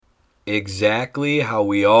exactly how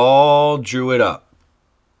we all drew it up.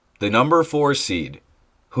 The number 4 seed,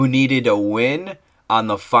 who needed a win on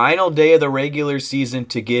the final day of the regular season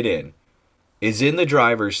to get in, is in the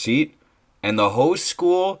driver's seat, and the host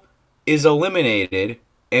school is eliminated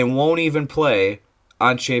and won't even play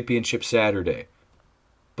on Championship Saturday.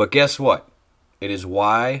 But guess what? It is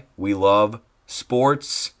why we love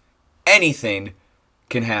sports. Anything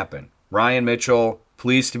can happen. Ryan Mitchell,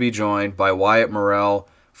 pleased to be joined by Wyatt Morrell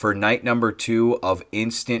for night number 2 of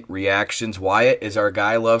Instant Reactions. Wyatt, as our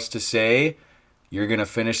guy loves to say, you're going to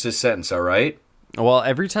finish this sentence, all right? Well,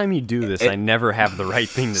 every time you do this, I never have the right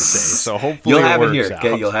thing to say, so hopefully you'll have it works here, out.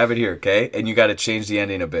 okay? You'll have it here, okay? And you got to change the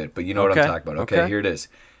ending a bit, but you know what I'm talking about. Okay, here it is.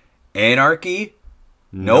 Anarchy?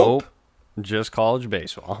 Nope. Just college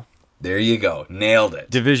baseball. There you go. Nailed it.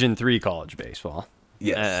 Division III college baseball.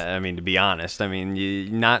 Yes. I mean, to be honest, I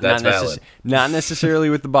mean, not valid. Not necessarily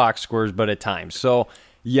with the box scores, but at times. So,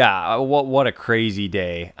 yeah, what a crazy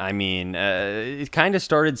day. I mean, it kind of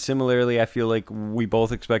started similarly. I feel like we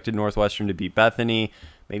both expected Northwestern to beat Bethany.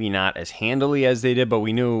 Maybe not as handily as they did, but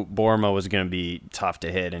we knew Borma was going to be tough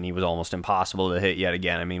to hit, and he was almost impossible to hit yet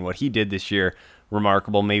again. I mean, what he did this year,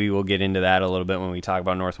 remarkable. Maybe we'll get into that a little bit when we talk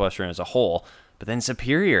about Northwestern as a whole. But then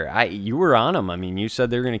Superior, you were on them. I mean, you said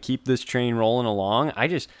they're going to keep this train rolling along.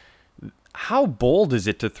 How bold is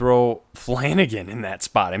it to throw Flanagan in that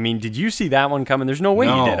spot? I mean, did you see that one coming? There's no way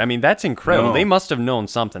you did. I mean, that's incredible. No. They must have known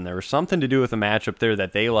something. There was something to do with the matchup there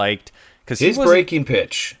that they liked. His breaking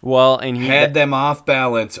pitch and he had them off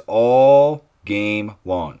balance all game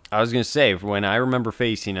long. I was going to say, when I remember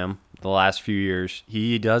facing him the last few years,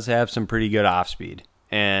 he does have some pretty good off speed.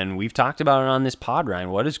 And we've talked about it on this pod, Ryan.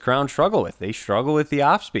 What does Crown struggle with? They struggle with the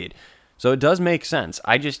off speed. So it does make sense.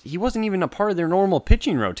 He wasn't even a part of their normal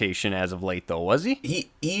pitching rotation as of late, though, was he?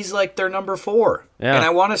 He's like their number 4. Yeah. And I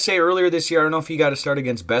want to say earlier this year, I don't know if he got to start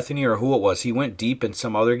against Bethany or who it was. He went deep in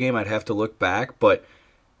some other game. I'd have to look back. But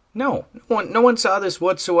no one saw this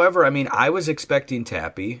whatsoever. I mean, I was expecting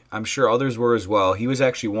Tappy. I'm sure others were as well. He was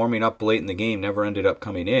actually warming up late in the game, never ended up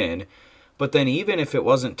coming in. But then even if it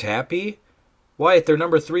wasn't Tappy, Wyatt, their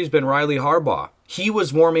number 3 has been Riley Harbaugh. He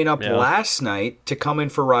was warming up last night to come in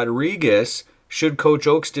for Rodriguez. Should Coach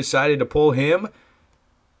Oakes decided to pull him?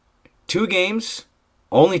 2 games,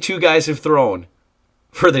 only 2 guys have thrown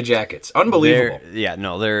for the Jackets. Unbelievable.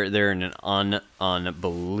 They're in an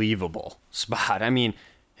unbelievable spot. I mean,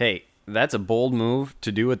 hey, that's a bold move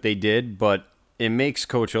to do what they did, but it makes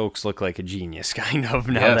Coach Oakes look like a genius, kind of,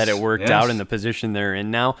 now that it worked out in the position they're in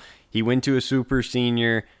now. He went to a super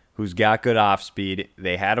senior who's got good off speed.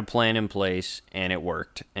 They had a plan in place, and it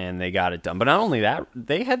worked, and they got it done. But not only that,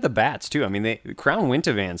 they had the bats, too. I mean, Crown went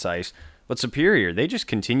to Van Cise, but Superior, they just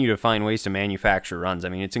continue to find ways to manufacture runs. I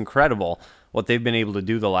mean, it's incredible what they've been able to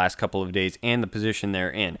do the last couple of days and the position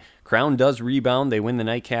they're in. Crown does rebound. They win the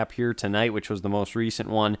nightcap here tonight, which was the most recent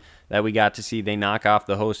one that we got to see. They knock off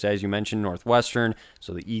the host, as you mentioned, Northwestern.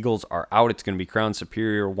 So the Eagles are out. It's going to be Crown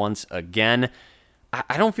Superior once again.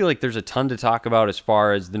 I don't feel like there's a ton to talk about as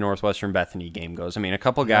far as the Northwestern Bethany game goes. I mean, a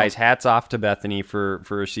couple guys, hats off to Bethany for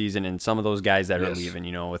a season, and some of those guys that are leaving,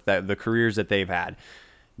 with the careers that they've had.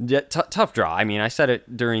 Tough draw. I mean, I said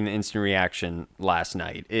it during the instant reaction last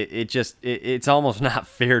night. It's almost not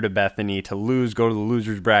fair to Bethany to go to the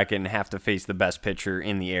loser's bracket and have to face the best pitcher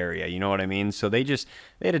in the area. You know what I mean? So they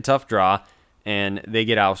had a tough draw, and they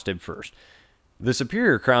get ousted first. The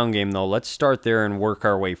Superior Crown game, though, let's start there and work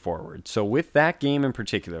our way forward. So with that game in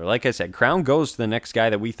particular, like I said, Crown goes to the next guy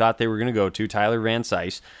that we thought they were going to go to, Tyler Van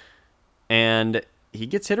Cise, and he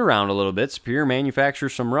gets hit around a little bit. Superior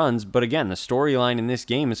manufactures some runs, but again, the storyline in this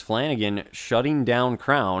game is Flanagan shutting down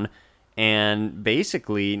Crown and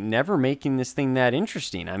basically never making this thing that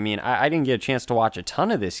interesting. I mean, I didn't get a chance to watch a ton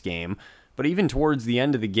of this game, but even towards the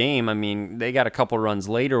end of the game, I mean, they got a couple runs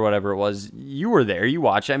late or whatever it was. You were there. You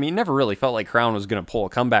watched. I mean, it never really felt like Crown was going to pull a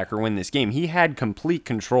comeback or win this game. He had complete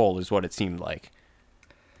control is what it seemed like.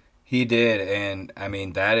 He did, and I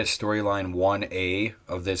mean, that is storyline 1A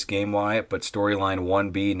of this game, Wyatt, but storyline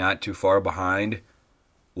 1B, not too far behind,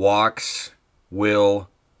 walks will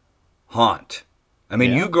haunt. I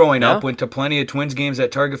mean, you growing up went to plenty of Twins games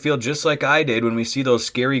at Target Field just like I did. When we see those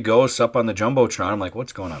scary ghosts up on the Jumbotron, I'm like,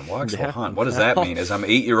 what's going on? Walks will haunt. What does that mean? As I'm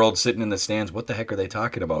 8-year-old sitting in the stands, what the heck are they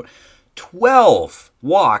talking about? 12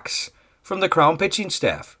 walks from the Crown pitching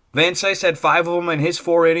staff. Van Cise had 5 of them in his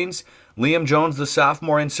 4 innings. Liam Jones, the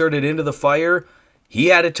sophomore, inserted into the fire. He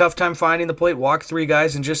had a tough time finding the plate, walked 3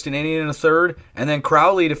 guys in just an inning and a third. And then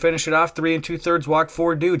Crowley, to finish it off, 3 2/3, walked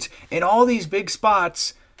 4 dudes. In all these big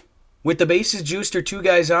spots, with the bases juiced or 2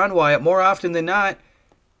 guys on, Wyatt, more often than not,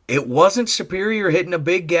 it wasn't Superior hitting a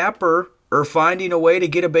big gapper or finding a way to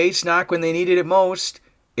get a base knock when they needed it most.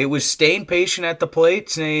 It was staying patient at the plate,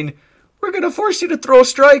 saying, we're going to force you to throw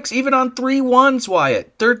strikes even on 3-1s,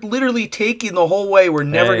 Wyatt. They're literally taking the whole way. We're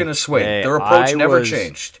never going to swing. Their approach never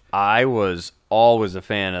changed. I was always a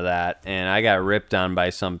fan of that, and I got ripped on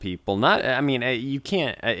by some people. You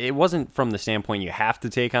can't. It wasn't from the standpoint you have to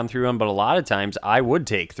take on 3-1, but a lot of times I would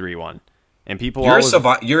take 3-1. And people You're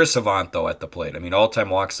a savant, though, at the plate. I mean, all-time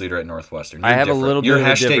walks leader at Northwestern. I have a little bit of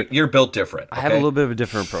a different... You're built different. Okay? I have a little bit of a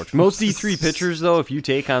different approach. Most D3 pitchers, though, if you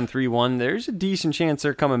take on 3-1, there's a decent chance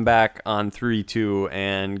they're coming back on 3-2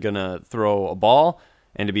 and going to throw a ball.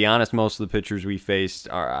 And to be honest, most of the pitchers we faced,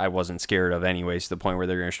 I wasn't scared of anyways, to the point where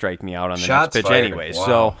they're going to strike me out on the next pitch anyways. Wow.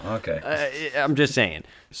 So, okay. I'm just saying.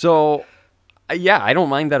 So... yeah, I don't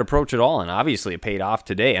mind that approach at all, and obviously it paid off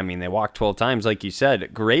today. I mean, they walked 12 times, like you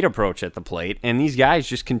said. Great approach at the plate, and these guys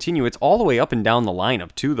just continue. It's all the way up and down the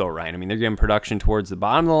lineup, too, though, Ryan. I mean, they're getting production towards the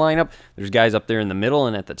bottom of the lineup. There's guys up there in the middle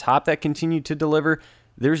and at the top that continue to deliver.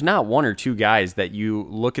 There's not one or two guys that you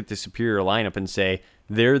look at the Superior lineup and say,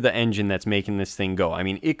 they're the engine that's making this thing go. I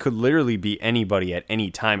mean, it could literally be anybody at any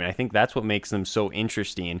time, and I think that's what makes them so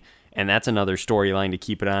interesting. And that's another storyline to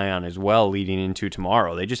keep an eye on as well leading into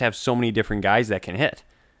tomorrow. They just have so many different guys that can hit.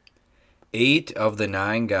 8 of the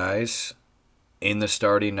 9 guys in the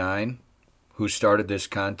starting 9 who started this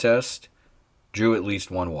contest drew at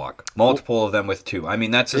least 1 walk. Multiple of them with 2. I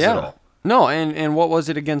mean, that says it all. No, and what was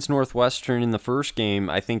it against Northwestern in the first game?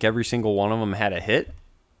 I think every single one of them had a hit.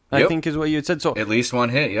 I think is what you had said. So at least 1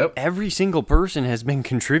 hit, yep. Every single person has been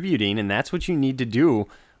contributing, and that's what you need to do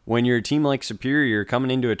when you're a team like Superior coming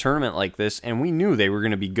into a tournament like this, and we knew they were going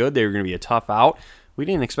to be good. They were going to be a tough out. We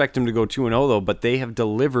didn't expect them to go 2-0, though, but they have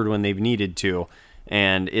delivered when they've needed to,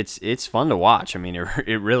 and it's fun to watch. I mean,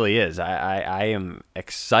 it really is. I am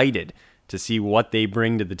excited to see what they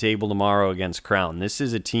bring to the table tomorrow against Crown. This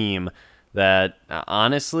is a team that,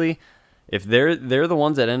 honestly, if they're the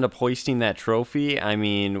ones that end up hoisting that trophy, I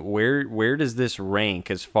mean, where does this rank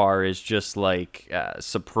as far as just like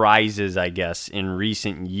surprises, I guess, in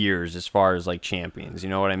recent years as far as like champions? You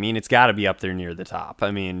know what I mean? It's got to be up there near the top.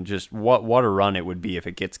 I mean, just what a run it would be if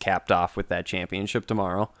it gets capped off with that championship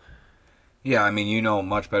tomorrow. Yeah, I mean, you know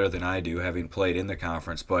much better than I do, having played in the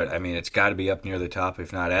conference, but I mean, it's got to be up near the top,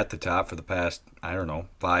 if not at the top, for the past, I don't know,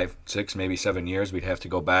 5, 6, maybe 7 years. We'd have to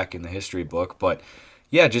go back in the history book, but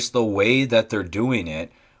yeah, just the way that they're doing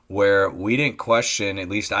it, where we didn't question, at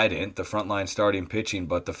least I didn't, the frontline starting pitching,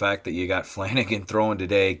 but the fact that you got Flanagan throwing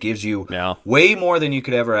today gives you way more than you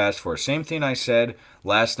could ever ask for. Same thing I said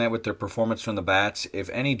last night with their performance from the bats. If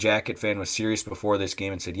any Jacket fan was serious before this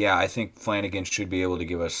game and said, yeah, I think Flanagan should be able to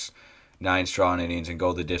give us 9 strong innings and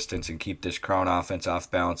go the distance and keep this Crown offense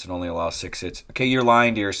off balance and only allow 6 hits, okay, you're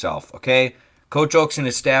lying to yourself, okay? Coach Oaks and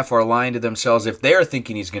his staff are lying to themselves if they're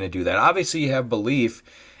thinking he's going to do that. Obviously, you have belief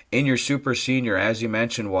in your super senior, as you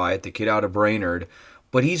mentioned, Wyatt, the kid out of Brainerd,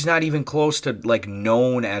 but he's not even close to, like,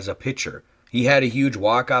 known as a pitcher. He had a huge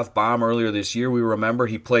walk-off bomb earlier this year. We remember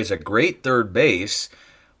he plays a great third base,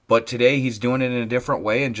 but today he's doing it in a different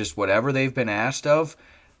way, and just whatever they've been asked of,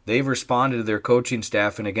 they've responded to their coaching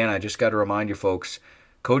staff. And again, I just got to remind you folks,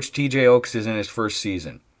 Coach TJ Oaks is in his first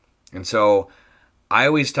season. And so I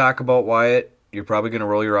always talk about, Wyatt, you're probably going to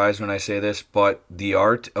roll your eyes when I say this, but the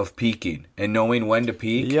art of peaking and knowing when to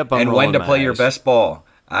peak and when to play your best ball.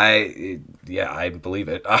 I believe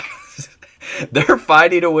it. They're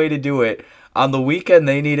finding a way to do it on the weekend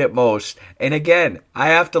they need it most. And again, I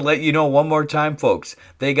have to let you know one more time, folks.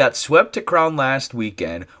 They got swept to Crown last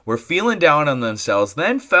weekend, were feeling down on themselves,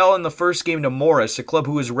 then fell in the first game to Morris, a club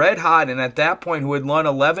who was red hot and at that point who had won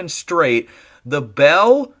 11 straight. The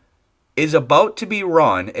bell is about to be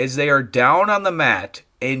run as they are down on the mat,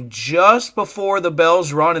 and just before the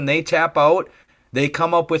bells run and they tap out, they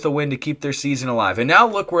come up with a win to keep their season alive. And now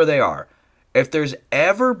look where they are. If there's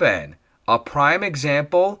ever been a prime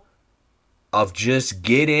example of just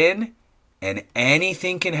get in and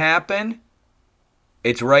anything can happen,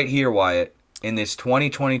 it's right here, Wyatt, in this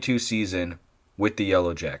 2022 season with the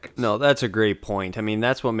Yellow Jackets. No, that's a great point. I mean,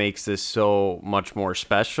 that's what makes this so much more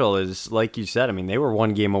special is, like you said, I mean, they were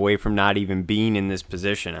 1 game away from not even being in this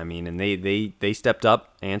position. I mean, and they stepped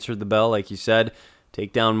up, answered the bell, like you said,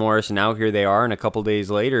 take down Morris, and now here they are, and a couple days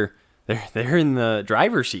later, they're in the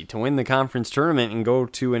driver's seat to win the conference tournament and go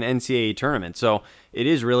to an NCAA tournament. So it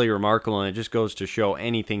is really remarkable, and it just goes to show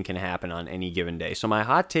anything can happen on any given day. So my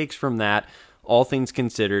hot takes from that, all things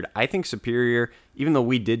considered, I think Superior, even though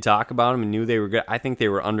we did talk about them and knew they were good, I think they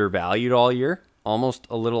were undervalued all year, almost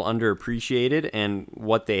a little underappreciated and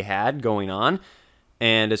what they had going on.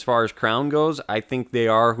 And as far as Crown goes, I think they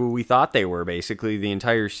are who we thought they were basically the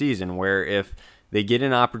entire season, where if they get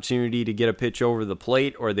an opportunity to get a pitch over the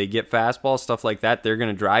plate or they get fastball, stuff like that, they're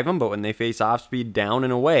going to drive them. But when they face off speed down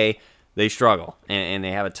and away, they struggle and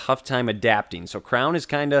they have a tough time adapting. So Crown is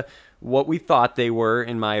kind of what we thought they were,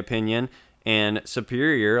 in my opinion, and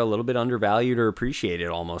Superior a little bit undervalued or appreciated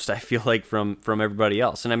almost, I feel like, from everybody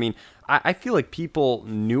else. And I mean, I feel like people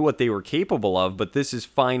knew what they were capable of, but this has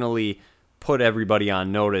finally put everybody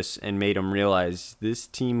on notice and made them realize this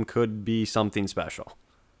team could be something special.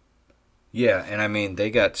 Yeah, and I mean, they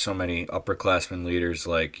got so many upperclassmen leaders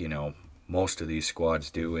like, most of these squads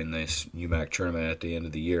do in this UMAC tournament at the end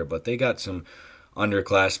of the year, but they got some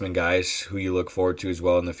underclassmen guys who you look forward to as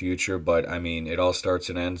well in the future. But I mean, it all starts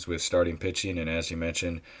and ends with starting pitching, and as you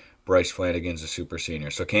mentioned, Bryce Flanagan's a super senior,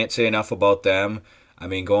 so can't say enough about them. I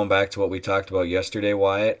mean, going back to what we talked about yesterday,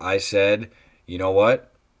 Wyatt, I said, you know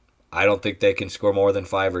what? I don't think they can score more than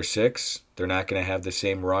 5 or 6. They're not going to have the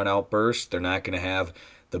same run outburst. They're not going to have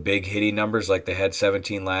the big hitting numbers like they had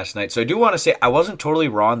 17 last night. So I do want to say I wasn't totally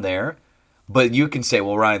wrong there. But you can say,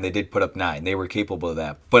 well, Ryan, they did put up 9. They were capable of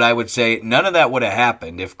that. But I would say none of that would have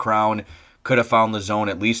happened if Crown could have found the zone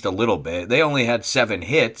at least a little bit. They only had 7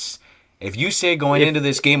 hits. If you say going into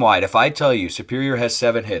this game, Wyatt, if I tell you Superior has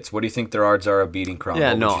 7 hits, what do you think their odds are of beating Crown?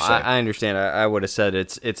 Yeah, no, I understand. I would have said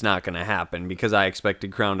it's not going to happen because I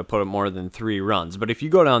expected Crown to put up more than 3 runs. But if you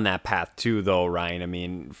go down that path too, though, Ryan, I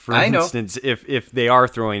mean, for instance, if they are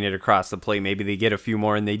throwing it across the plate, maybe they get a few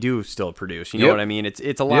more and they do still produce. You know what I mean?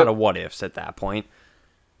 It's a lot of what ifs at that point.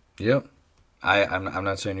 Yep. I'm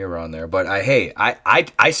not saying you're wrong there, but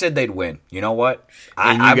I said they'd win. You know what?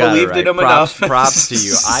 I believed in them enough. Props to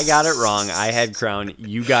you. I got it wrong. I had Crown.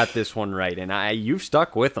 You got this one right, and you've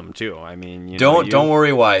stuck with them too. I mean, don't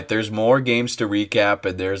worry, Wyatt. There's more games to recap,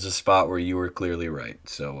 and there's a spot where you were clearly right.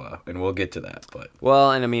 So, and we'll get to that. But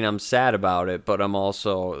and I mean, I'm sad about it, but I'm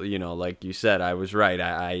also, like you said, I was right.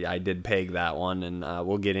 I did peg that one, and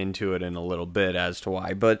we'll get into it in a little bit as to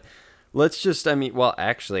why, but. Let's just, I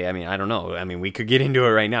don't know. I mean, we could get into it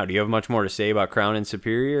right now. Do you have much more to say about Crown and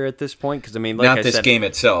Superior at this point? Because, I mean, not this game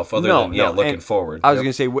itself, other than looking forward. I was going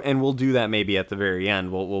to say, and we'll do that maybe at the very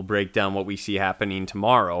end. We'll break down what we see happening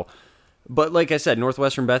tomorrow. But like I said,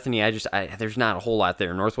 Northwestern Bethany, there's not a whole lot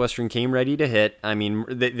there. Northwestern came ready to hit. I mean,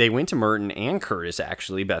 they went to Merton and Curtis,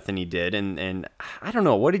 actually, Bethany did. And I don't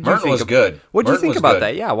know. What did you think? Merton was good. What did you think about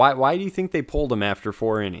that? Yeah, why do you think they pulled him after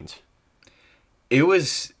 4 innings? It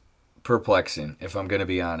was perplexing, if I'm going to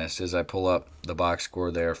be honest, as I pull up the box score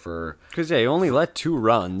there for... Because they only let 2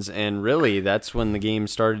 runs, and really that's when the game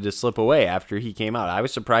started to slip away after he came out. I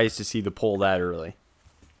was surprised to see the pull that early.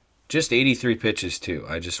 Just 83 pitches, too.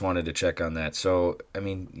 I just wanted to check on that. So, I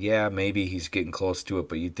mean, yeah, maybe he's getting close to it,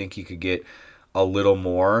 but you'd think he could get a little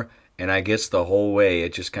more. And I guess the whole way,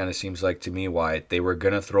 it just kind of seems like to me, Wyatt, they were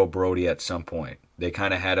going to throw Brody at some point. They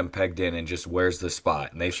kind of had him pegged in and just where's the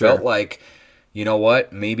spot. And they felt like... You know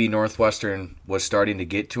what? Maybe Northwestern was starting to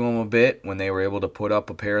get to him a bit when they were able to put up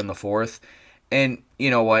a pair in the 4th. And you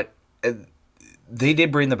know what? They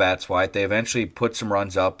did bring the bats, Wyatt. They eventually put some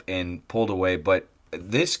runs up and pulled away. But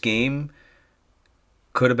this game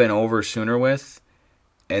could have been over sooner with,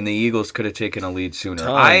 and the Eagles could have taken a lead sooner.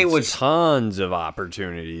 Tons of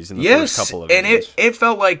opportunities in the first couple of innings. And it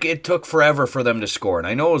felt like it took forever for them to score. And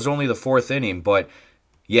I know it was only the 4th inning, but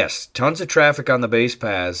yes, tons of traffic on the base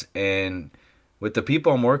paths. And with the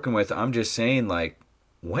people I'm working with, I'm just saying, like,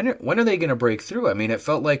 when are they going to break through? I mean, it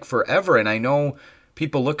felt like forever, and I know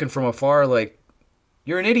people looking from afar like,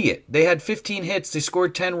 you're an idiot. They had 15 hits. They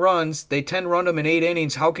scored 10 runs. They 10-runned them in 8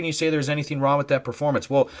 innings. How can you say there's anything wrong with that performance?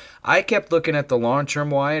 Well, I kept looking at the long-term,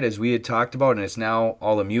 Wyatt, as we had talked about, and it's now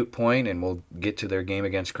all a moot point, and we'll get to their game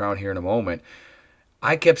against Crown here in a moment.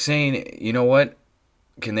 I kept saying, you know what?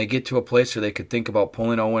 Can they get to a place where they could think about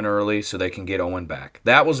pulling Owen early so they can get Owen back?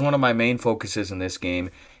 That was one of my main focuses in this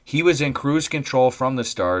game. He was in cruise control from the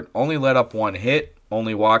start, only let up 1 hit,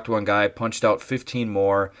 only walked 1 guy, punched out 15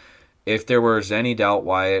 more. If there was any doubt,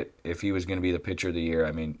 Wyatt, if he was going to be the pitcher of the year,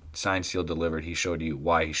 I mean, signed, sealed, delivered, he showed you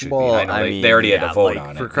why he should be. I know they already had to vote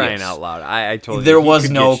on it. For crying out loud. I told you. There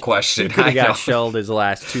was no question. He could have got shelled his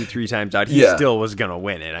last 2-3 times out. He still was going to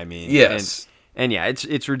win it. I mean, yes. And yeah,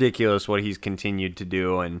 it's ridiculous what he's continued to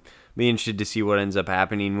do, and be interested to see what ends up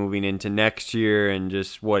happening moving into next year and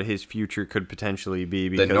just what his future could potentially be.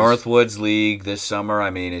 Because the Northwoods League this summer, I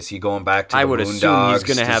mean, is he going back to the Moondogs? I would assume he's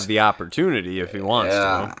going to have the opportunity if he wants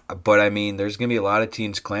to. But, I mean, there's going to be a lot of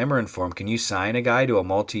teams clamoring for him. Can you sign a guy to a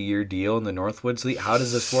multi-year deal in the Northwoods League? How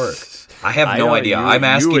does this work? I have no idea. I'm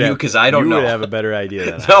asking you because I don't know. You would have a better idea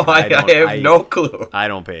than No, I have no clue. I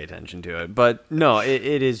don't pay attention to it. But, no,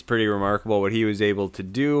 it is pretty remarkable what he was able to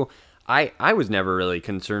do. I was never really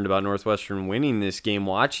concerned about Northwestern winning this game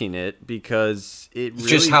watching it because it really...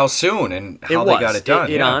 Just how soon and how they got it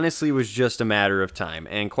done. It honestly was just a matter of time.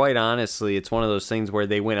 And quite honestly, it's one of those things where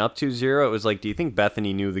they went up 2-0. It was like, do you think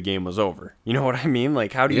Bethany knew the game was over? You know what I mean?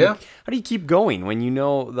 Like, how do you keep going when you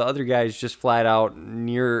know the other guy's just flat out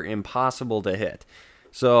near impossible to hit?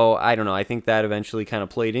 So, I don't know. I think that eventually kind of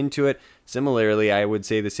played into it. Similarly, I would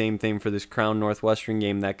say the same thing for this Crown Northwestern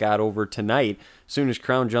game that got over tonight. As soon as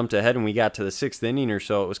Crown jumped ahead and we got to the 6th inning or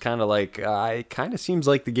so, it was kind of like, it kind of seems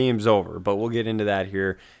like the game's over. But we'll get into that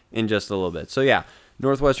here in just a little bit. So, yeah,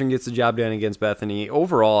 Northwestern gets the job done against Bethany.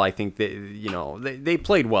 Overall, I think they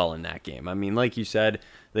played well in that game. I mean, like you said,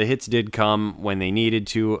 the hits did come when they needed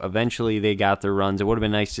to. Eventually, they got their runs. It would have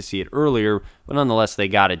been nice to see it earlier, but nonetheless, they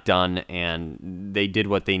got it done, and they did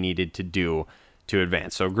what they needed to do to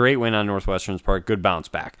advance. So, great win on Northwestern's part. Good bounce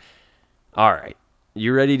back. All right.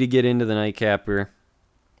 You ready to get into the nightcap here?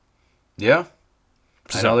 Yeah.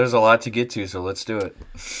 I know there's a lot to get to, so let's do it.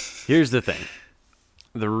 Here's the thing.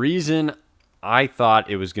 The reason I thought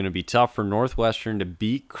it was going to be tough for Northwestern to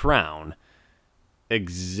beat Crown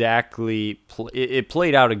it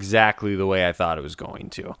played out exactly the way I thought it was going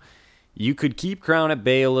to. You could keep Crown at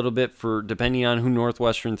bay a little bit for depending on who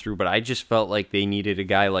Northwestern threw, but I just felt like they needed a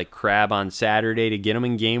guy like Crab on Saturday to get him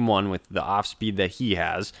in game one with the off speed that he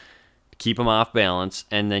has, keep him off balance,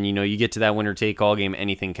 and then you get to that winner-take-all game,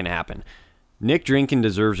 anything can happen. Nick Drinkin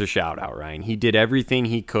deserves a shout-out, Ryan. He did everything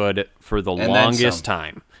he could for the longest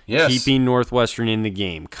time. Yes. Keeping Northwestern in the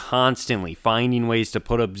game, constantly finding ways to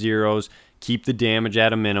put up zeros, keep the damage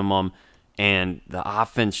at a minimum, and the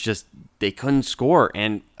offense they couldn't score.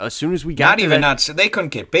 And as soon as we got they couldn't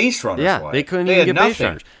get base runners. Yeah, they couldn't even get base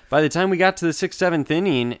runners. By the time we got to the 6th, 7th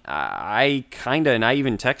inning, I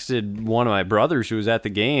even texted one of my brothers who was at the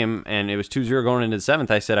game, and it was 2-0 going into the 7th.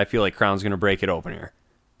 I said, I feel like Crown's going to break it open here.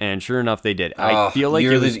 And sure enough, they did. I feel like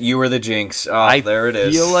you were the jinx. There it is.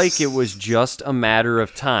 I feel like it was just a matter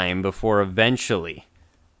of time before eventually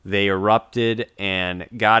they erupted and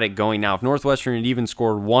got it going. Now, if Northwestern had even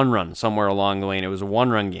scored one run somewhere along the way and it was a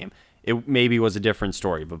one-run game, it maybe was a different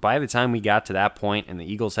story. But by the time we got to that point and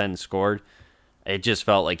the Eagles hadn't scored, it just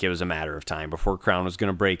felt like it was a matter of time before Crown was going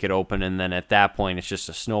to break it open. And then at that point, it's just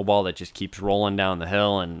a snowball that just keeps rolling down the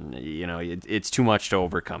hill, and it's too much to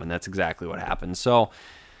overcome, and that's exactly what happened. So,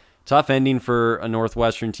 tough ending for a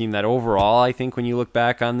Northwestern team that overall, I think when you look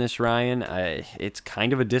back on this, Ryan, it's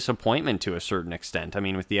kind of a disappointment to a certain extent. I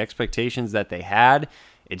mean, with the expectations that they had,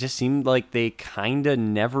 it just seemed like they kind of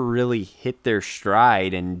never really hit their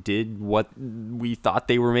stride and did what we thought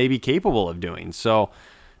they were maybe capable of doing. So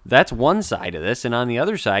that's one side of this. And on the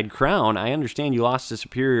other side, Crown, I understand you lost to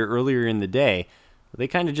Superior earlier in the day. They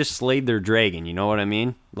kind of just slayed their dragon, you know what I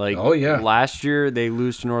mean? Like, last year, they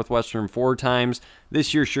lose to Northwestern 4 times.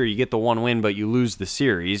 This year, sure, you get the one win, but you lose the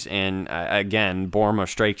series. And, again, Borma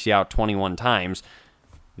strikes you out 21 times.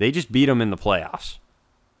 They just beat them in the playoffs.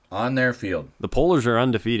 On their field. The Polars are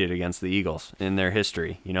undefeated against the Eagles in their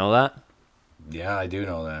history. You know that? Yeah, I do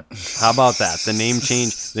know that. How about that? The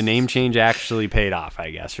name change actually paid off,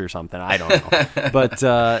 I guess, or something. I don't know.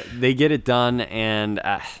 But they get it done, and...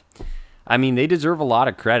 I mean, they deserve a lot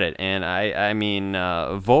of credit, and I mean,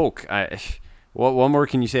 Volk. What more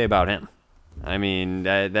can you say about him? I mean,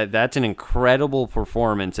 that's an incredible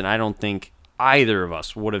performance, and I don't think either of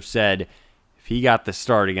us would have said if he got the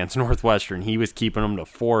start against Northwestern, he was keeping them to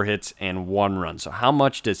 4 hits and 1 run. So how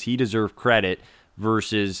much does he deserve credit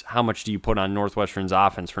versus how much do you put on Northwestern's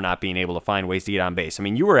offense for not being able to find ways to get on base? I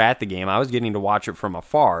mean, you were at the game. I was getting to watch it from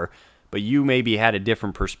afar, but you maybe had a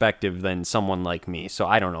different perspective than someone like me. So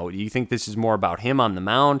I don't know. Do you think this is more about him on the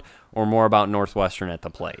mound or more about Northwestern at the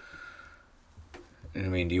plate? I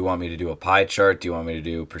mean, do you want me to do a pie chart? Do you want me to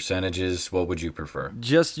do percentages? What would you prefer?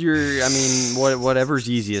 Just whatever's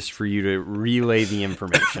easiest for you to relay the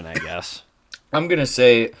information, I guess. I'm going to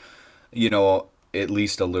say, at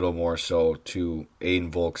least a little more so to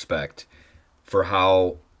Aiden Volkspect for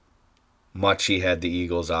how much he had the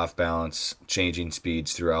Eagles off balance, changing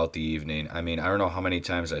speeds throughout the evening. I mean, I don't know how many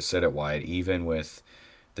times I said it, Wyatt, even with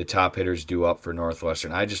the top hitters due up for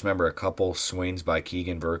Northwestern. I just remember a couple swings by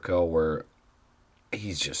Keegan Verco where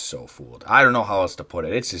he's just so fooled. I don't know how else to put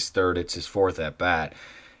it. It's his 3rd, it's his 4th at bat.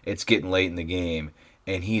 It's getting late in the game,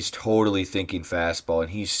 and he's totally thinking fastball,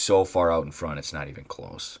 and he's so far out in front, it's not even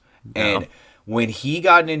close. No. And when he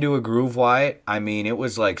got into a groove, Wyatt, I mean, it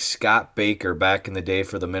was like Scott Baker back in the day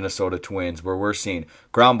for the Minnesota Twins, where we're seeing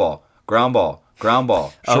ground ball, ground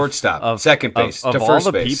ball, shortstop, second base, of to all first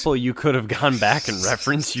the base. people you could have gone back and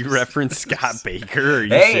referenced, you referenced Scott Baker. Are you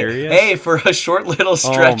serious? Hey, for a short little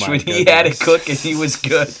stretch when he had it cooking, he was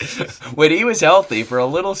good. When he was healthy, for a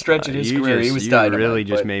little stretch in his career, he was dynamite. You really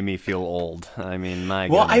just made me feel old. I mean, my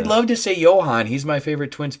Well, goodness. I'd love to say Johan. He's my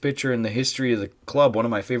favorite Twins pitcher in the history of the club, one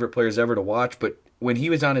of my favorite players ever to watch, but when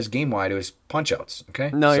he was on his game wide, it was punch outs.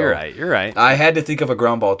 Okay. No, you're right. I had to think of a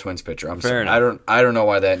ground ball Twins pitcher. I'm sorry. Enough. I don't know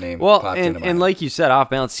why that name popped into my head. And like you said,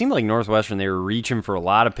 off balance, it seemed like Northwestern, they were reaching for a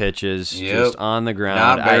lot of pitches just on the ground.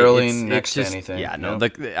 Not barreling next to anything. Yeah, no.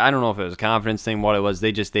 I don't know if it was a confidence thing, what it was.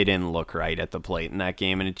 They didn't look right at the plate in that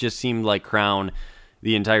game, and it just seemed like Crown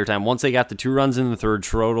the entire time. Once they got the 2 runs in the third,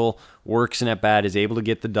 Schroedel works in at bat, is able to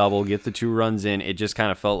get the double, get the 2 runs in. It just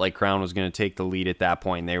kind of felt like Crown was going to take the lead at that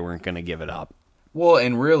point, and they weren't going to give it up. Well,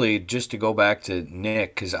 and really, just to go back to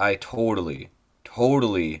Nick, because I totally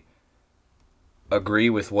agree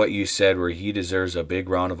with what you said, where he deserves a big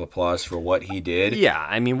round of applause for what he did. Yeah,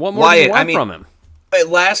 I mean, what more do you want from him?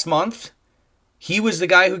 Last month, he was the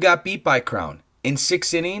guy who got beat by Crown. In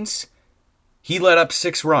 6 innings, he let up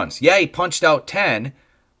 6 runs. Yeah, he punched out 10,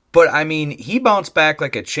 but, I mean, he bounced back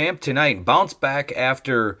like a champ tonight, bounced back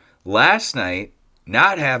after last night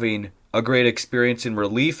not having a great experience in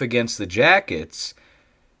relief against the Jackets.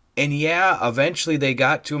 And yeah, eventually they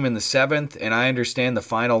got to him in the 7th, and I understand the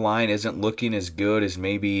final line isn't looking as good as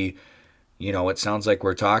maybe, it sounds like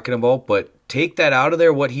we're talking about, but take that out of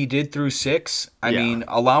there, what he did through 6. I mean,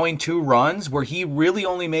 allowing 2 runs where he really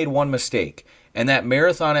only made 1 mistake. And that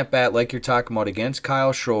marathon at bat, like you're talking about, against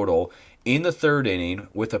Kyle Schroedel, in the 3rd inning,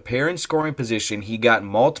 with a pair in scoring position, he got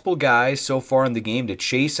multiple guys so far in the game to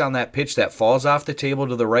chase on that pitch that falls off the table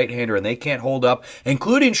to the right-hander, and they can't hold up,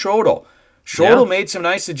 including Schroedel. Schroedel made some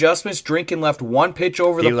nice adjustments. Drinkin left 1 pitch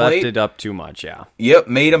over the plate. He left it up too much, yeah. Yep,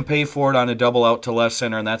 made him pay for it on a double out to left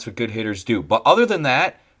center, and that's what good hitters do. But other than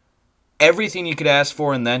that, everything you could ask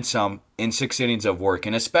for and then some in 6 innings of work,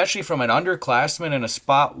 and especially from an underclassman in a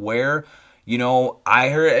spot where I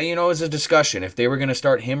heard, it was a discussion. If they were going to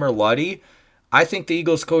start him or Luddy, I think the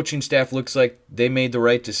Eagles coaching staff looks like they made the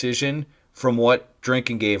right decision from what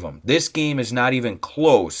Drinkin gave them. This game is not even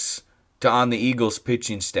close to on the Eagles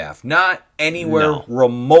pitching staff. Not anywhere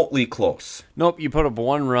remotely close. Nope, you put up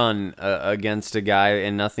 1 run against a guy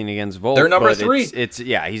and nothing against Volk. They're number 3. He's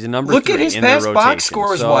a number 3. Look at his past box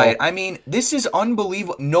scores, Wyatt. I mean, this is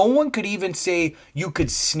unbelievable. No one could even say you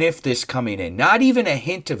could sniff this coming in. Not even a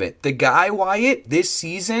hint of it. The guy, Wyatt, this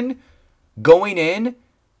season, going in,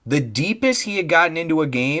 the deepest he had gotten into a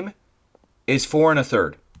game is 4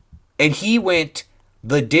 1/3. And he went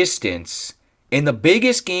the distance. In the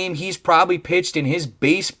biggest game he's probably pitched in his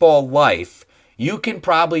baseball life, you can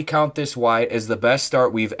probably count this, Wyatt, as the best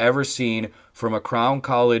start we've ever seen from a Crown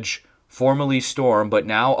College, formerly Storm, but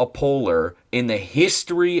now a Polar, in the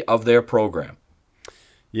history of their program.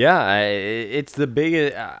 Yeah, it's the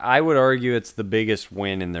biggest. I would argue it's the biggest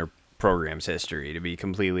win in their program's history, to be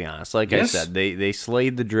completely honest. Like I said, they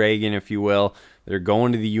slayed the dragon, if you will. They're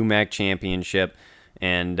going to the UMAC championship.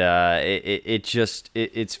 And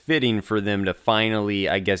it's fitting for them to finally,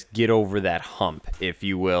 I guess, get over that hump, if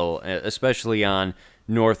you will, especially on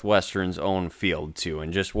Northwestern's own field, too,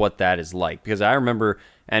 and just what that is like. Because I remember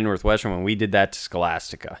at Northwestern when we did that to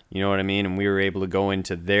Scholastica, you know what I mean? And we were able to go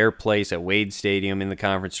into their place at Wade Stadium in the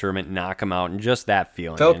conference tournament, knock them out, and just that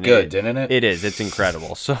feeling. Felt good, didn't it? It is. It's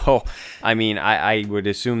incredible. So, I mean, I would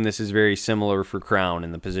assume this is very similar for Crown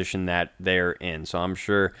in the position that they're in. So I'm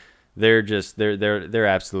sure they're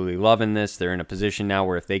absolutely loving this. They're in a position now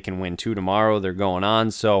where if they can win 2 tomorrow, they're going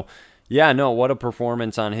on. So, yeah, no, what a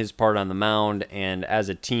performance on his part on the mound, and as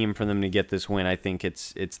a team for them to get this win, I think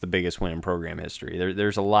it's the biggest win in program history.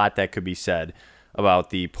 There's a lot that could be said about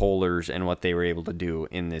the Polars and what they were able to do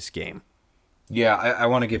in this game. Yeah, I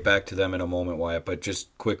want to get back to them in a moment, Wyatt, but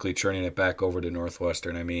just quickly turning it back over to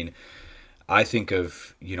Northwestern. I mean, I think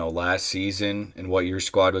of, last season and what your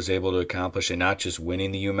squad was able to accomplish, and not just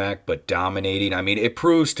winning the UMAC, but dominating. I mean, it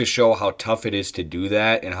proves to show how tough it is to do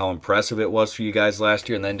that and how impressive it was for you guys last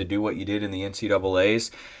year, and then to do what you did in the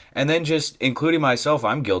NCAAs. And then just, including myself,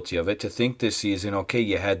 I'm guilty of it, to think this season, okay,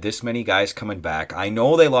 you had this many guys coming back. I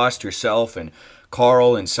know they lost yourself and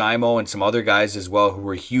Carl and Simo and some other guys as well who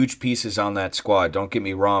were huge pieces on that squad. Don't get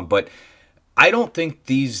me wrong, but I don't think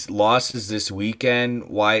these losses this weekend,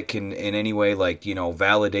 why it can in any way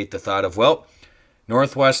validate the thought of, well,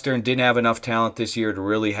 Northwestern didn't have enough talent this year to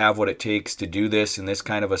really have what it takes to do this in this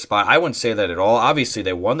kind of a spot. I wouldn't say that at all. Obviously,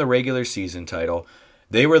 they won the regular season title.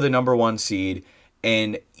 They were the number 1 seed.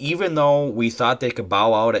 And even though we thought they could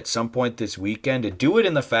bow out at some point this weekend, to do it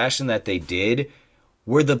in the fashion that they did,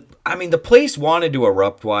 where the place wanted to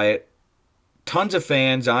erupt, Wyatt. tons of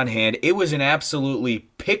fans on hand. It was an absolutely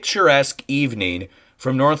picturesque evening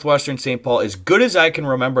from Northwestern St. Paul, as good as I can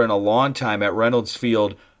remember in a long time at Reynolds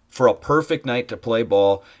Field for a perfect night to play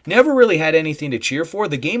ball. Never really had anything to cheer for.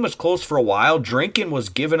 The game was close for a while. Drinkin was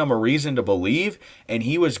giving him a reason to believe, and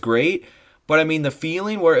he was great. But, I mean, the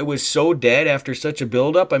feeling where it was so dead after such a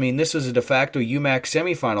buildup, I mean, this was a de facto UMAC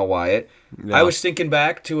semifinal, Wyatt. Yeah. I was thinking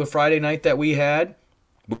back to a Friday night that we had,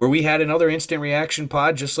 where we had another instant reaction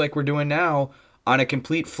pod, just like we're doing now, on a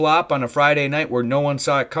complete flop on a Friday night where no one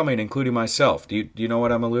saw it coming, including myself. Do you know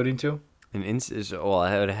what I'm alluding to? Well,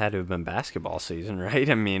 it had to have been basketball season, right?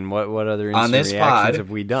 I mean, what other instant on this reactions pod, have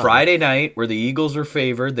we done? Friday night, where the Eagles were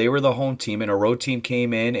favored, they were the home team, and a road team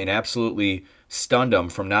came in and absolutely stunned them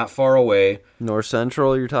from not far away. North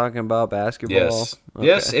Central, you're talking about basketball? Yes. Okay.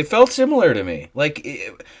 Yes, it felt similar to me. Like,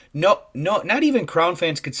 no, not even Crown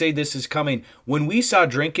fans could say this is coming. When we saw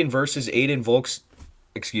Drinkin versus Aiden Volks,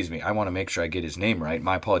 excuse me, I want to make sure I get his name right.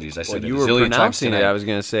 My apologies. I said it a zillion times tonight. I was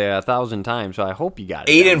going to say 1,000 times, so I hope you got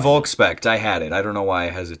it. Aiden Volkspect. I had it. I don't know why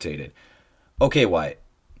I hesitated. Okay, Wyatt.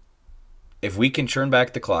 If we can turn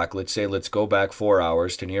back the clock, let's go back 4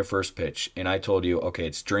 hours to near first pitch, and I told you, okay,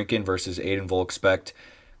 it's Drinkin versus Aiden Volkspect.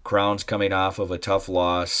 Crown's coming off of a tough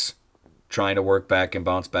loss, trying to work back and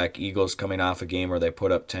bounce back. Eagles coming off a game where they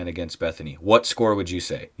put up 10 against Bethany. What score would you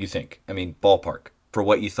say, you think? I mean, ballpark, for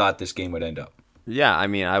what you thought this game would end up. Yeah, I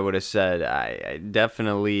mean, I would have said I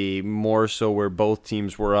definitely more so where both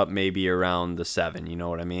teams were up maybe around the 7, you know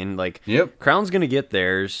what I mean? Like, yep. Crown's going to get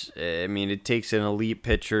theirs. I mean, it takes an elite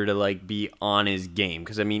pitcher to, like, be on his game.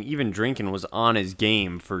 Because, I mean, even Drinkin was on his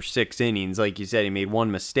game for 6 innings. Like you said, he made one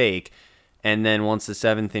mistake. And then once the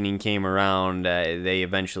 7th inning came around, they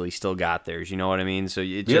eventually still got theirs. You know what I mean? So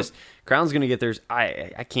it just Crown's going to get theirs.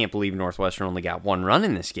 I can't believe Northwestern only got 1 run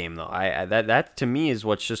in this game, though. That to me is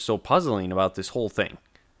what's just so puzzling about this whole thing.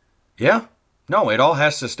 Yeah. No, it all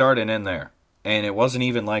has to start and end there. And it wasn't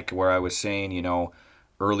even like where I was saying,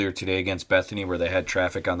 earlier today against Bethany where they had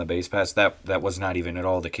traffic on the base pass. That was not even at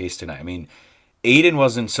all the case tonight. I mean, Aiden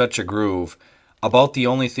was in such a groove. About the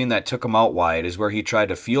only thing that took him out wide is where he tried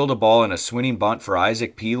to field a ball in a swinging bunt for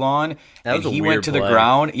Isaac Pilon, and he went to the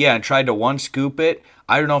ground, and tried to one scoop it.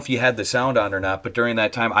 I don't know if you had the sound on or not, but during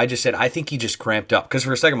that time, I just said, I think he just cramped up. Because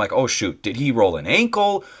for a second, I'm like, oh, shoot, did he roll an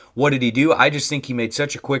ankle? What did he do? I just think he made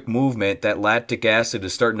such a quick movement that lactic acid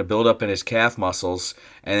is starting to build up in his calf muscles,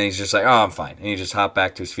 and then he's just like, oh, I'm fine. And he just hopped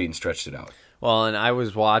back to his feet and stretched it out. Well, and I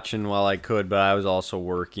was watching while I could, but I was also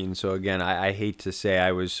working. So, again, I hate to say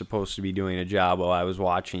I was supposed to be doing a job while I was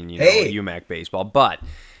watching, UMAC baseball. But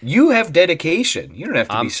you have dedication. You don't have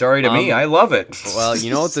to be sorry to me. I love it. Well,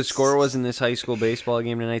 you know what the score was in this high school baseball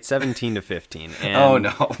game tonight? 17-15. And, oh,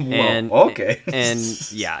 no. Whoa. Okay. And,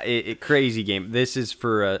 yeah, crazy game. This is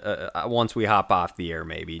for once we hop off the air,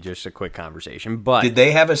 maybe, just a quick conversation. But did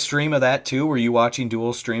they have a stream of that, too? Were you watching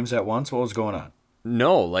dual streams at once? What was going on?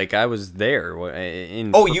 No, like I was there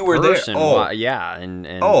in you were person. there? Oh. Yeah. And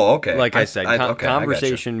okay. Like I said,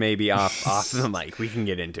 conversation maybe off the mic. We can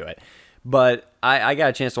get into it. But I got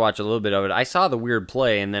a chance to watch a little bit of it. I saw the weird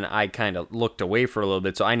play, and then I kind of looked away for a little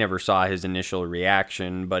bit, so I never saw his initial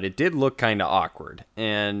reaction, but it did look kind of awkward.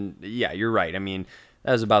 And, yeah, you're right. I mean,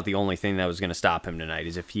 that was about the only thing that was going to stop him tonight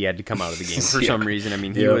is if he had to come out of the game for some reason. I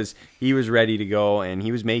mean, he was ready to go, and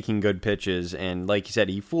he was making good pitches, and like you said,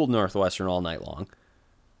 he fooled Northwestern all night long.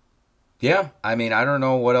 Yeah, I mean, I don't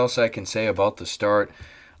know what else I can say about the start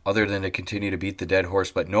other than to continue to beat the dead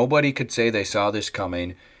horse, but nobody could say they saw this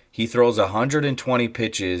coming. He throws 120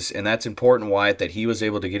 pitches, and that's important, Wyatt, that he was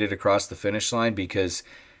able to get it across the finish line because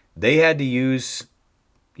they had to use,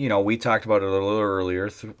 we talked about it a little earlier,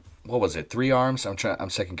 what was it, 3 arms? I'm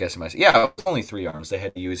second guessing myself. Yeah, it was only 3 arms they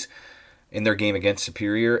had to use in their game against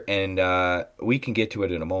Superior, and we can get to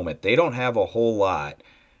it in a moment. They don't have a whole lot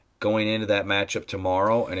going into that matchup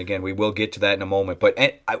tomorrow, and again, we will get to that in a moment. But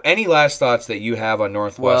any last thoughts that you have on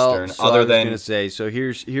Northwestern other than? I was going to say, so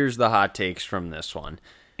here's the hot takes from this one.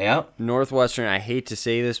 Yeah. Northwestern, I hate to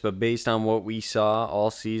say this, but based on what we saw all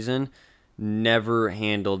season, never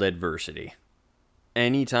handled adversity.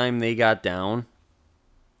 Anytime they got down,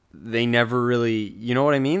 they never really, you know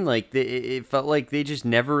what I mean? Like, it felt like they just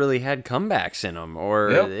never really had comebacks in them, or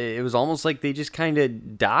it was almost like they just kind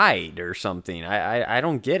of died or something. I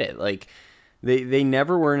don't get it. Like, they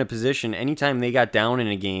never were in a position, anytime they got down in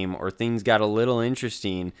a game or things got a little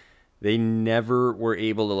interesting, they never were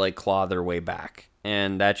able to, like, claw their way back.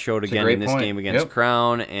 And that showed again in this game against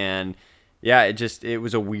Crown, and yeah, it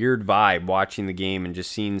was a weird vibe watching the game and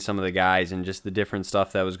just seeing some of the guys and just the different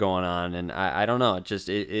stuff that was going on. And I don't know,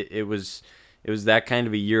 it was that kind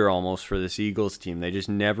of a year almost for this Eagles team. They just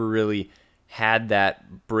never really had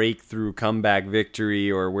that breakthrough comeback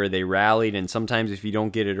victory or where they rallied, and sometimes if you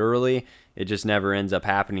don't get it early, it just never ends up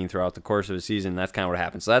happening throughout the course of the season. That's kind of what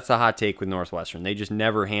happens. So that's the hot take with Northwestern. They just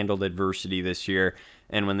never handled adversity this year,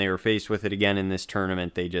 and when they were faced with it again in this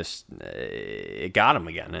tournament, they just it got them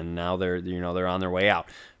again, and now they're on their way out.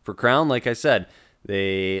 For Crown, like I said,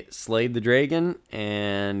 they slayed the dragon,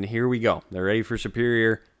 and here we go. They're ready for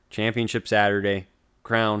Superior Championship Saturday.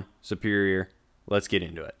 Crown, Superior. Let's get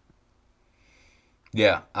into it.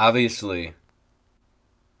 Yeah, obviously,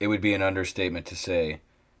 it would be an understatement to say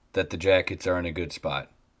that the Jackets are in a good spot.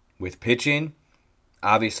 With pitching,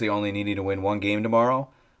 obviously only needing to win one game tomorrow,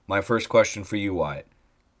 my first question for you, Wyatt.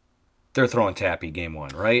 They're throwing Tappy game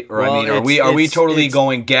one, right? Or well, are we totally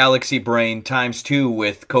going galaxy brain times 2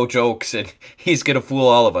 with Coach Oakes and he's gonna fool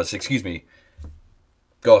all of us? Excuse me.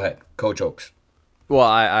 Go ahead, Coach Oakes. Well,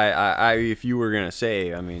 I if you were gonna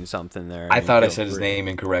say, something there. I thought I said his name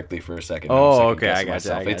incorrectly for a second. Oh, okay, I got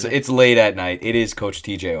you. It's late at night. It is Coach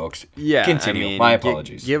TJ Oakes. Yeah, continue. My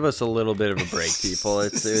apologies. Give us a little bit of a break, people.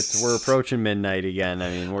 It's we're approaching midnight again.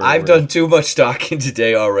 I've done too much talking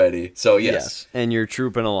today already. So yes, and you're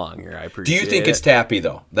trooping along here. I appreciate it. Do you think it's Tappy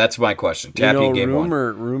though? That's my question. Tappy game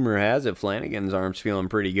rumor has it Flanagan's arm's feeling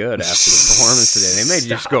pretty good after the performance today. They may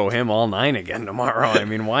just go him all 9 again tomorrow.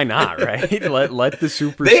 Why not, right? Let the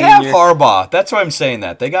super. They have Harbaugh. That's why I'm saying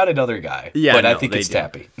that. They got another guy. Yeah, but I think it's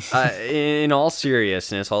Tappy. In all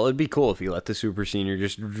seriousness, it'd be cool if you let the super senior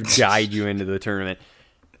just guide you into the tournament.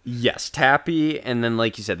 Yes, Tappy, and then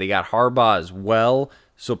like you said, they got Harbaugh as well.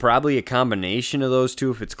 So probably a combination of those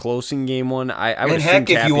two if it's close in game one. I would assume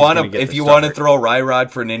if you want to throw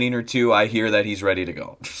Ryrod for an inning or two, I hear that he's ready to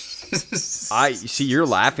go. I see you're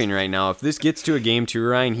laughing right now. If this gets to a game 2,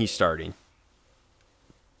 Ryan, he's starting.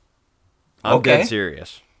 I'm dead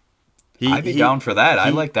serious. I'd be down for that. I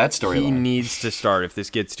like that storyline. He needs to start if this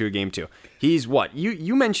gets to a game 2. He's what?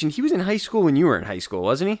 You mentioned he was in high school when you were in high school,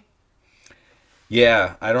 wasn't he?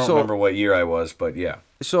 Yeah, I don't remember what year I was, but yeah.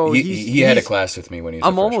 So he had a class with me when he was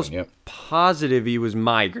a freshman. I'm almost positive he was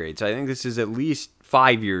my grade. So I think this is at least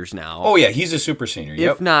 5 years now. Oh yeah, he's a super senior.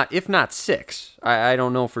 If not 6. I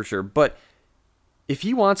don't know for sure, but if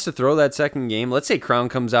he wants to throw that second game, let's say Crown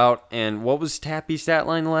comes out, and what was Tappy's stat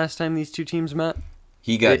line the last time these two teams met?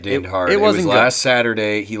 He got dinged hard. It was last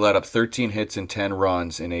Saturday. He let up 13 hits and 10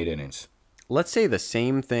 runs in 8 innings. Let's say the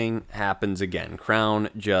same thing happens again. Crown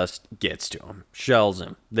just gets to him, shells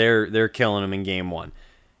him. They're killing him in game 1.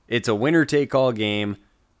 It's a winner-take-all game.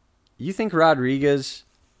 You think Rodriguez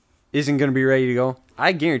isn't going to be ready to go?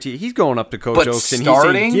 I guarantee you, he's going up to Coach Oakes and he's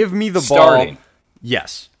saying, "Give me the ball."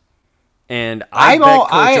 Yes. And I bet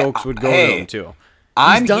Coach Oakes would go to him too.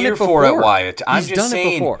 I'm here for it, Wyatt.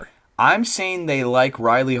 I'm saying they like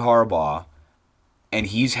Riley Harbaugh, and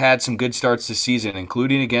he's had some good starts this season,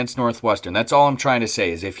 including against Northwestern. That's all I'm trying to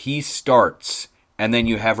say is if he starts, and then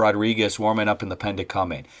you have Rodriguez warming up in the pen to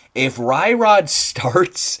come in. If Ryrod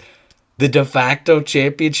starts the de facto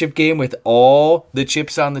championship game with all the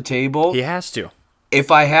chips on the table, he has to. If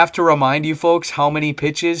I have to remind you folks how many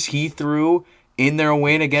pitches he threw in their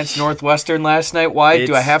win against Northwestern last night, why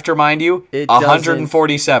do I have to remind you?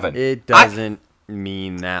 147. It doesn't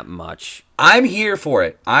mean that much. I'm here for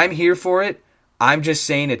it. I'm just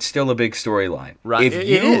saying it's still a big storyline. Right.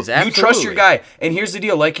 If you trust your guy, and here's the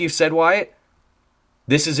deal, like you said, Wyatt,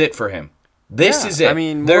 this is it for him. This is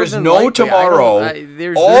it. There's no tomorrow.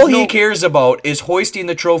 He cares about is hoisting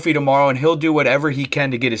the trophy tomorrow, and he'll do whatever he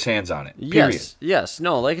can to get his hands on it. Period. Yes.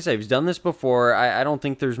 No, like I said, he's done this before. I don't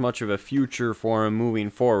think there's much of a future for him moving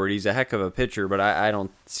forward. He's a heck of a pitcher, but I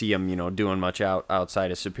don't see him, doing much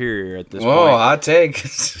outside of Superior at this point. Whoa, hot take.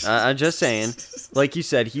 I'm just saying, like you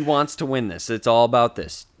said, he wants to win this. It's all about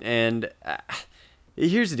this. And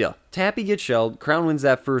here's the deal. Tappy gets shelled. Crown wins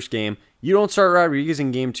that first game. You don't start Rodriguez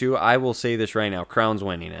in game 2, I will say this right now. Crown's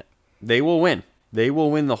winning it. They will win. They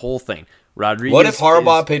will win the whole thing. Rodriguez. What if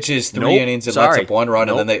Harbaugh pitches 3 innings and lets up 1 run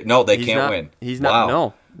and then they can't win? He's not.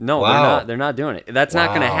 Wow. No, they're not doing it. That's not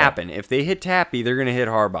going to happen. If they hit Tappy, they're going to hit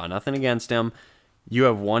Harbaugh. Nothing against him. You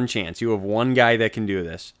have one chance. You have one guy that can do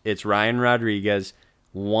this. It's Ryan Rodriguez.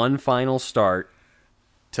 One final start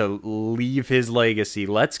to leave his legacy.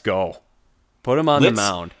 Let's go. Put him on the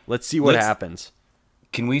mound. Let's see what happens.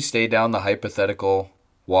 Can we stay down the hypothetical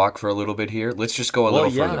walk for a little bit here? Let's just go a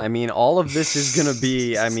little further. All of this is going to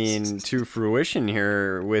be, to fruition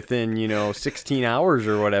here within, 16 hours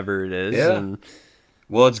or whatever it is. Yeah. And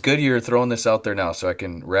well, it's good you're throwing this out there now so I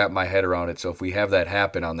can wrap my head around it. So if we have that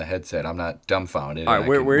happen on the headset, I'm not dumbfounded. All right,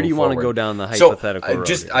 where do you want to go down the hypothetical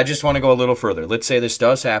road? I just want to go a little further. Let's say this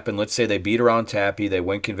does happen. Let's say they beat around Tappy, they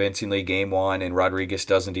win convincingly game 1, and Rodriguez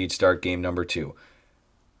does indeed start game number 2.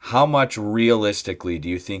 how much realistically do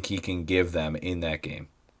you think he can give them in that game?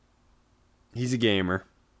 He's a gamer.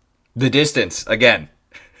 The distance, again.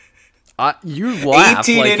 You laugh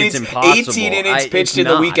 18 like innings, it's impossible. 18 innings pitched in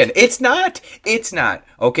the weekend. It's not.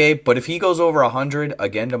 Okay, but if he goes over 100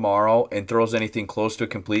 again tomorrow and throws anything close to a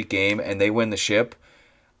complete game and they win the ship,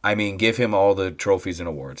 I mean, give him all the trophies and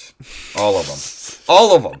awards. All of them.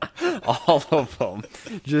 All of them. All of them.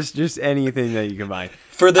 Just anything that you can find.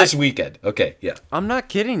 For this weekend. Okay, yeah. I'm not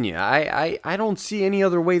kidding you. I don't see any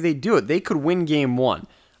other way they do it. They could win game one.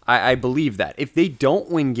 I believe that. If they don't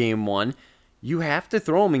win game one, you have to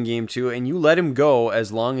throw him in game two, and you let him go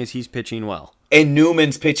as long as he's pitching well. And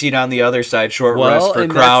Newman's pitching on the other side, short rest for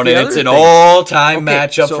and Crown, and it's an all-time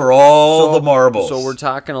matchup for all the marbles. So we're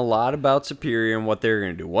talking a lot about Superior and what they're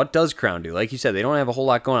going to do. What does Crown do? Like you said, they don't have a whole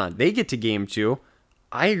lot going on. They get to game two.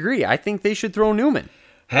 I agree. I think they should throw Newman.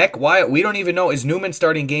 Heck, why? We don't even know. Is Newman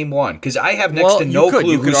starting game one? Because I have next to no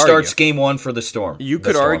clue who starts game one for the Storm. You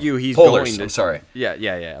could argue he's Polars, going to... I'm sorry.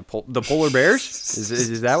 Yeah. The Polar Bears?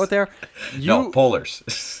 Is that what they are? No,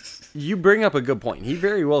 Polars. You bring up a good point. He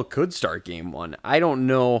very well could start game one. I don't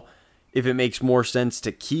know if it makes more sense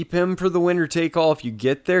to keep him for the winner take all if you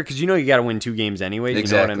get there, because you got to win 2 games anyways.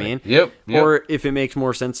 Exactly. You know what I mean? Yep. Or if it makes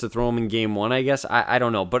more sense to throw him in game one, I guess. I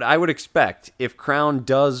don't know. But I would expect if Crown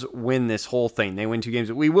does win this whole thing, they win 2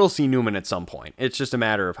 games, we will see Newman at some point. It's just a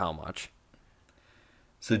matter of how much.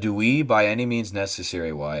 So do we, by any means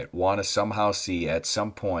necessary, Wyatt, want to somehow see at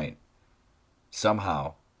some point,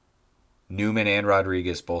 Newman and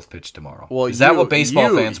Rodriguez both pitch tomorrow? Well, is that what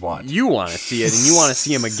baseball fans want? You want to see it, and you want to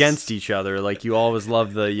see them against each other, like you always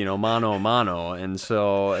love the mano a mano, and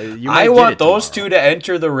so I want those two to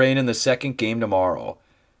enter the rain in the second game tomorrow,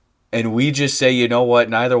 and we just say, you know what,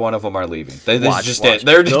 neither one of them are leaving. This is just it.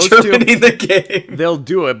 They're determining the game. They'll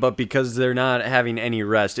do it, but because they're not having any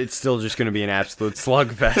rest, it's still just going to be an absolute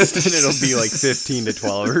slugfest, and it'll be like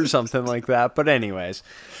 15-12 or something like that. But anyways.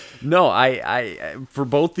 No, I for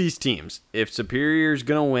both these teams, if Superior's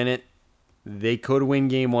going to win it, they could win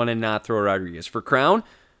game one and not throw Rodriguez. For Crown,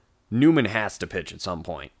 Newman has to pitch at some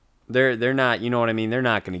point. They're not, you know what I mean? They're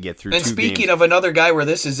not going to get through 2 games. And speaking of another guy where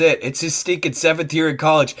this is it, it's his stinking 7th year in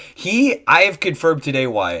college. I have confirmed today,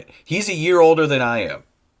 Wyatt, he's a year older than I am.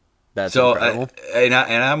 That's incredible.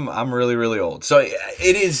 I'm really, really old. So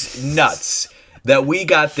it is nuts that we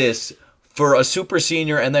got this for a super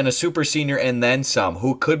senior and then a super senior and then some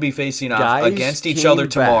who could be facing off against each other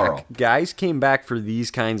tomorrow. Guys came back for these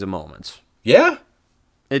kinds of moments. Yeah.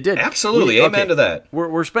 It did. Absolutely. Amen to that.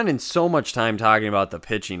 We're spending so much time talking about the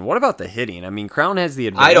pitching. What about the hitting? I mean, Crown has the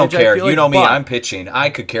advantage. I don't care. You know me. I'm pitching. I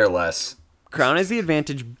could care less. Crown has the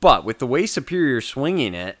advantage, but with the way Superior's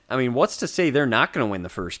swinging it, I mean, what's to say they're not going to win the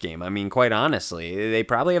first game? I mean, quite honestly, they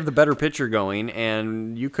probably have the better pitcher going,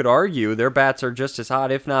 and you could argue their bats are just as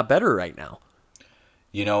hot, if not better, right now.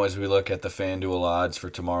 You know, as we look at the FanDuel odds for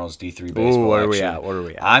tomorrow's D3 baseball what are action,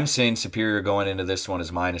 we at? I'm saying Superior going into this one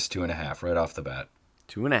is -2.5 right off the bat.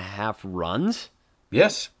 2.5 runs?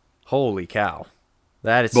 Yes. Holy cow.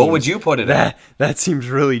 What would you put it at? That seems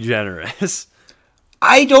really generous.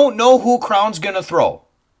 I don't know who Crown's going to throw.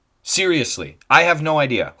 Seriously. I have no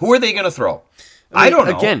idea. Who are they going to throw? I don't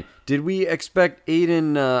know. Again, did we expect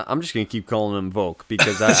Aiden... I'm just going to keep calling him Volk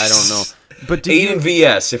because I don't know. But Aiden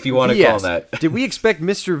VS, if you want to call him that. Did we expect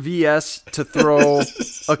Mr. VS to throw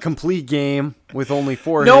a complete game with only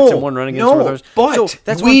 4 hits and 1 run against others? But so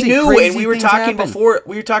that's we knew, and we were talking before.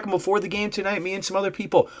 We were talking before the game tonight. Me and some other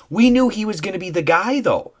people. We knew he was going to be the guy,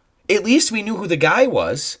 though. At least we knew who the guy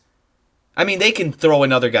was. I mean, they can throw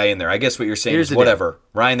another guy in there. I guess what you're saying is whatever.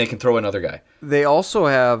 Ryan, they can throw another guy. They also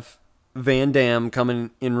have Van Dam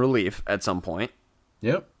coming in relief at some point.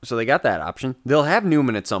 Yep. So they got that option. They'll have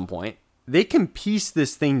Newman at some point. They can piece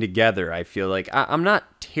this thing together, I feel like. I'm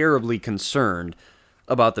not terribly concerned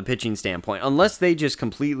about the pitching standpoint. Unless they just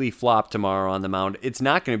completely flop tomorrow on the mound, it's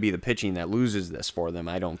not going to be the pitching that loses this for them,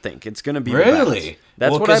 I don't think. It's going to be really?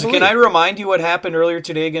 That's what I believe. Can I remind you what happened earlier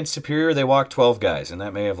today against Superior? They walked 12 guys, and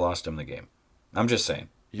that may have lost them the game. I'm just saying.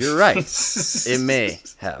 You're right. It may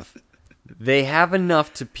have. They have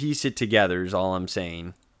enough to piece it together, is all I'm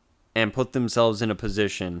saying, and put themselves in a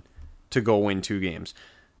position to go win 2 games.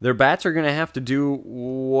 Their bats are going to have to do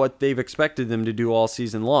what they've expected them to do all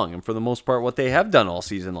season long, and for the most part, what they have done all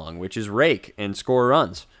season long, which is rake and score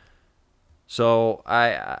runs. So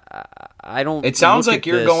I don't. It sounds like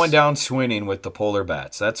you're going down swinging with the Polar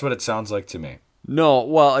bats. That's what it sounds like to me. No,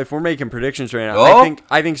 well, if we're making predictions right now,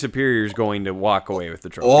 I think Superior is going to walk away with the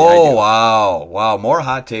trophy. Oh, wow. More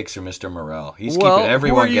hot takes from Mr. Morrell. He's keeping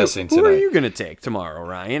everyone guessing tonight. Who are you going to take tomorrow,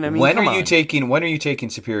 Ryan? I mean, when are you taking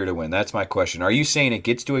Superior to win? That's my question. Are you saying it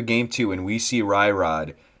gets to a game 2 and we see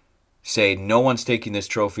Ryrod say, no one's taking this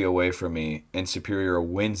trophy away from me, and Superior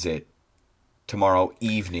wins it tomorrow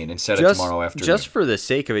evening instead of tomorrow afternoon. Just for the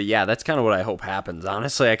sake of it, yeah, that's kind of what I hope happens.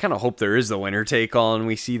 Honestly, I kind of hope there is the winner take all and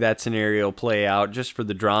we see that scenario play out just for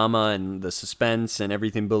the drama and the suspense and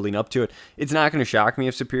everything building up to it. It's not going to shock me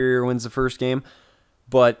if Superior wins the first game,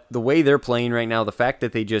 but the way they're playing right now, the fact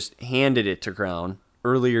that they just handed it to Crown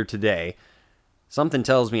earlier today, something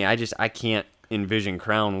tells me I can't envision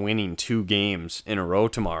Crown winning 2 games in a row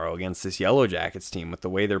tomorrow against this Yellow Jackets team with the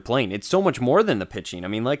way they're playing. It's so much more than the pitching. I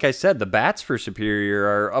mean, like I said, the bats for Superior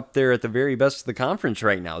are up there at the very best of the conference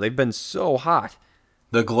right now. They've been so hot.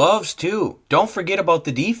 The gloves, too. Don't forget about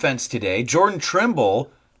the defense today. Jordan Trimble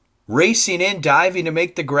racing in, diving to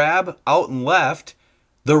make the grab out and left.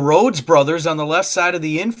 The Rhodes brothers on the left side of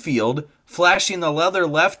the infield, flashing the leather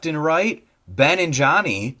left and right. Ben and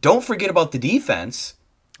Johnny. Don't forget about the defense.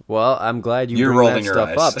 Well, I'm glad you're bring that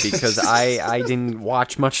stuff up because I didn't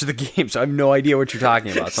watch much of the game, so I have no idea what you're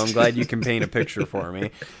talking about. So I'm glad you can paint a picture for me.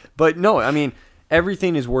 But no, I mean,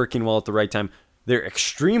 everything is working well at the right time. They're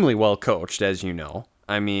extremely well coached, as you know.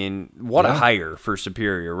 I mean, what a hire for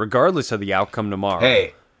Superior, regardless of the outcome tomorrow.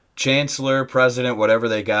 Hey, chancellor, president, whatever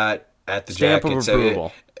they got at the Stamp Jackets. of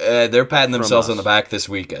approval. They're patting themselves on the back this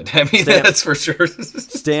weekend. I mean, that's for sure.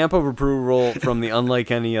 Stamp of approval from the Unlike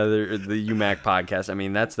Any Other, the UMAC podcast. I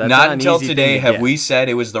mean, that's not until today have we said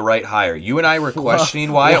it was the right hire. You and I were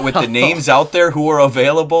questioning Wyatt with the names out there who are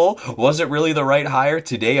available. Was it really the right hire?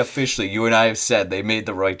 Today, officially, you and I have said they made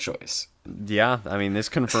the right choice. Yeah, I mean, this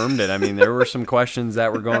confirmed it. I mean, there were some questions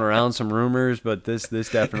that were going around, some rumors, but this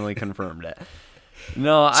definitely confirmed it.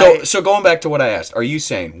 No, so going back to what I asked, are you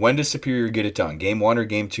saying when does Superior get it done? Game 1 or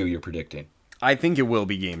Game 2 you're predicting? I think it will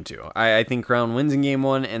be Game 2. I think Crown wins in Game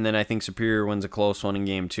 1, and then I think Superior wins a close one in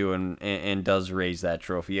Game 2 and does raise that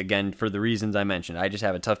trophy. Again, for the reasons I mentioned, I just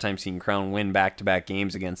have a tough time seeing Crown win back-to-back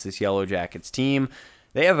games against this Yellow Jackets team.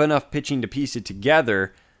 They have enough pitching to piece it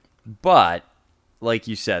together, but like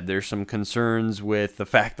you said, there's some concerns with the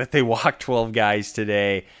fact that they walked 12 guys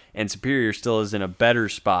today, and Superior still is in a better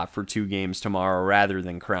spot for 2 games tomorrow rather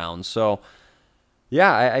than Crown. So,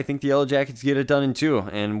 yeah, I think the Yellow Jackets get it done in 2,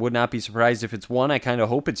 and would not be surprised if it's 1. I kind of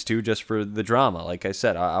hope it's 2 just for the drama. Like I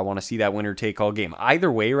said, I want to see that winner-take-all game.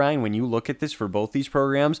 Either way, Ryan, when you look at this for both these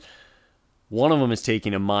programs, one of them is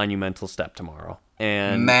taking a monumental step tomorrow.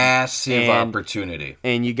 Massive opportunity.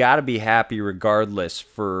 And you got to be happy regardless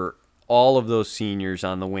for all of those seniors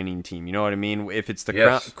on the winning team. You know what I mean? If it's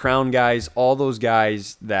the Crown guys, all those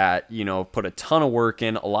guys that, put a ton of work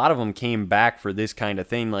in, a lot of them came back for this kind of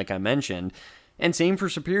thing, like I mentioned. And same for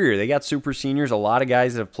Superior. They got super seniors, a lot of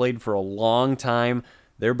guys that have played for a long time.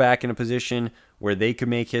 They're back in a position where they could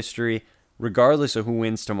make history. Regardless of who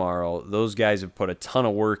wins tomorrow, those guys have put a ton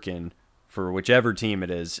of work in for whichever team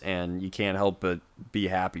it is, and you can't help but be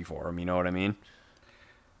happy for them. You know what I mean?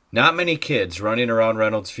 Not many kids running around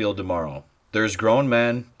Reynolds Field tomorrow. There's grown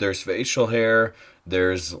men, there's facial hair,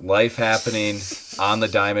 there's life happening on the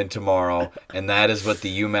diamond tomorrow, and that is what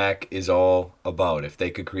the UMAC is all about, if they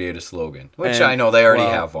could create a slogan. Which I know they already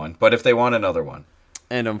have one, but if they want another one.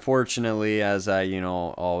 And unfortunately, as I,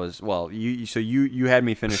 always, you had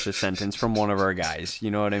me finish a sentence from one of our guys,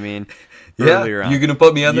 you know what I mean? Yeah, you're going to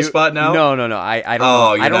put me on the spot now? No, I don't know.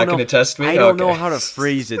 Oh, you're not going to test me? I don't know how to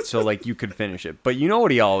phrase it so, you could finish it. But you know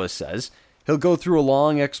what he always says? He'll go through a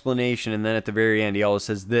long explanation, and then at the very end, he always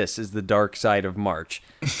says, this is the dark side of March.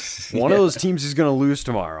 One of those teams is going to lose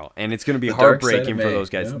tomorrow, and it's going to be heartbreaking for those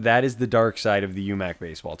guys. Yep. That is the dark side of the UMAC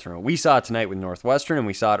baseball tournament. We saw it tonight with Northwestern, and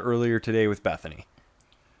we saw it earlier today with Bethany.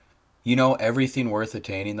 Everything worth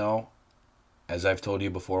attaining, though, as I've told you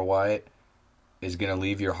before, Wyatt, is going to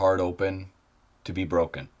leave your heart open to be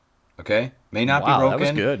broken. Okay? May not be broken. That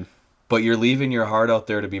was good. But you're leaving your heart out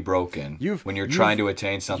there to be broken when you're trying to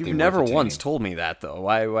attain something. You've never once told me that, though.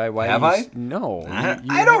 Why have I? No.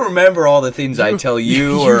 I don't remember all the things I tell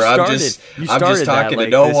you, or I'm just talking to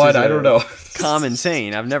no one. I don't know. Common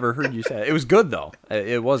saying. I've never heard you say it. It was good, though.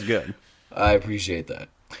 It was good. I appreciate that.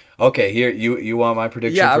 Okay, here you want my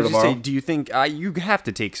prediction for tomorrow? Yeah, I was just saying, do you think you have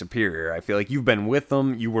to take Superior? I feel like you've been with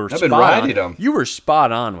them. I've been riding them. You were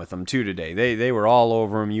spot on with them too today. They were all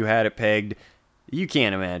over them. You had it pegged. You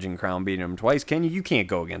can't imagine Crown beating them twice, can you? You can't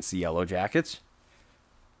go against the Yellow Jackets.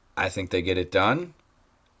 I think they get it done.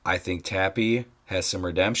 I think Tappy has some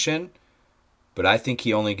redemption, but I think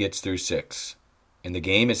he only gets through 6, and the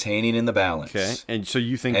game is hanging in the balance. Okay, and so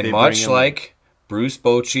you think, and much like Bruce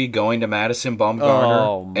Bochy going to Madison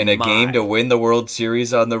Bumgarner in a game to win the World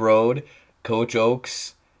Series on the road, Coach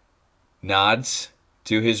Oakes nods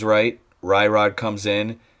to his right. Ryrod comes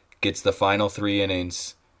in, gets the final 3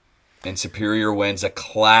 innings, and Superior wins a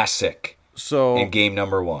classic in game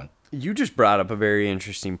number 1. You just brought up a very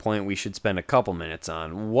interesting point we should spend a couple minutes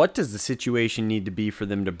on. What does the situation need to be for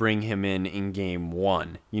them to bring him in game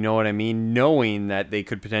 1? You know what I mean? Knowing that they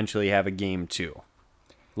could potentially have a game 2.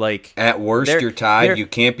 Like, at worst, you're tied. You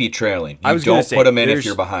can't be trailing. You don't put him in if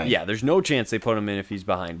you're behind. Yeah, there's no chance they put him in if he's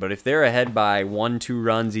behind. But if they're ahead by 1-2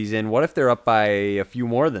 runs, he's in. What if they're up by a few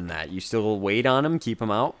more than that? You still wait on him, keep him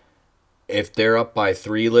out? If they're up by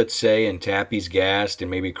 3, let's say, and Tappy's gassed, and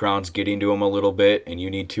maybe Crown's getting to him a little bit, and you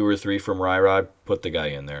need 2 or 3 from Ryrod, put the guy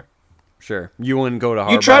in there. Sure. You wouldn't go to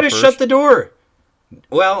Harbaugh You try to first? shut the door.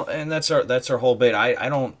 Well, and that's our whole bit.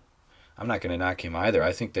 I'm not going to knock him either.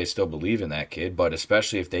 I think they still believe in that kid, but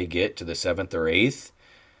especially if they get to the 7th or 8th,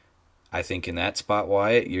 I think in that spot,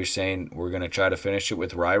 Wyatt, you're saying we're going to try to finish it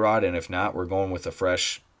with Ryrod, and if not, we're going with a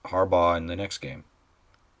fresh Harbaugh in the next game.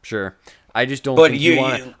 Sure. I just don't think you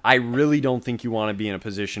want to. I really don't think you want to be in a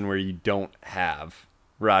position where you don't have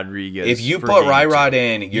Rodriguez. If you put Ryrod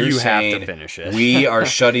in, you saying have to finish it. We are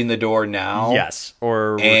shutting the door now. Yes,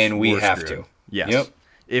 and we have to. Yes. Yep.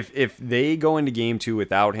 If they go into game 2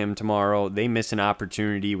 without him tomorrow, they miss an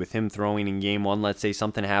opportunity with him throwing in game 1. Let's say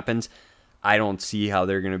something happens, I don't see how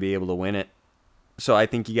they're going to be able to win it. So I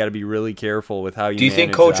think you got to be really careful with how you. Do you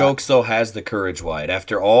think Coach Oaks though has the courage, Wyatt,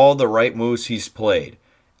 after all the right moves he's played,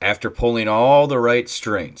 after pulling all the right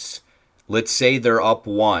strings? Let's say they're up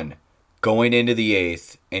 1, going into the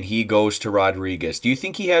 8th, and he goes to Rodriguez. Do you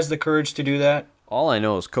think he has the courage to do that? All I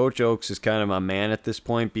know is Coach Oaks is kind of my man at this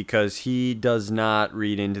point because he does not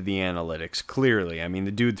read into the analytics, clearly. I mean,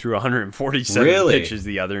 the dude threw 147 pitches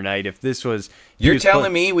the other night. If this was... You're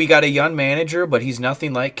telling me we got a young manager, but he's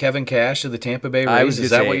nothing like Kevin Cash of the Tampa Bay Rays? Is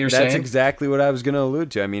that what you're saying? That's exactly what I was going to allude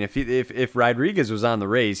to. I mean, if Rodriguez was on the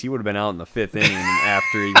Rays, he would have been out in the 5th inning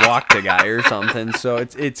after he walked a guy or something. So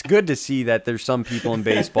it's good to see that there's some people in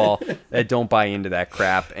baseball that don't buy into that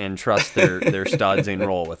crap and trust their studs and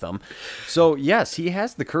roll with them. So, yes, he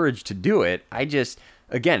has the courage to do it.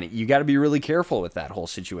 Again, you got to be really careful with that whole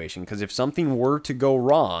situation because if something were to go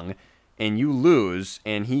wrong and you lose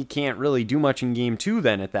and he can't really do much in game 2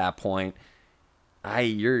 then at that point,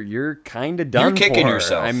 you're kind of done. You're kicking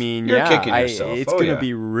yourself. I mean, you're kicking yourself. It's going to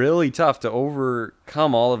be really tough to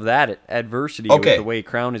overcome all of that adversity with the way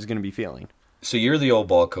Crown is going to be feeling. So you're the old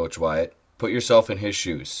ball coach, Wyatt. Put yourself in his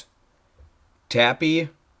shoes. Tappy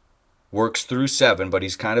works through 7, but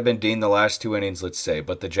he's kind of been dinged the last 2 innings, let's say.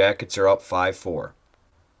 But the Jackets are up 5-4.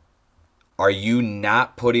 Are you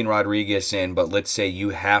not putting Rodriguez in, but let's say you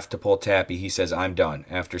have to pull Tappy. He says, I'm done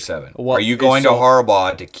after 7. Well, are you going to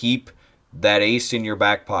Harbaugh to keep that ace in your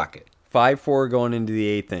back pocket? 5-4 going into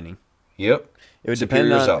the 8th inning. Yep. It would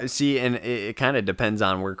depend on, and it kind of depends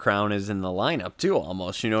on where Crown is in the lineup, too,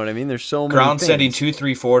 almost. You know what I mean? There's so many Crown sending 2,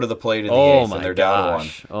 3, 4 to the plate in the 8th, and they're down to 1.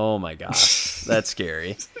 Oh, my gosh. That's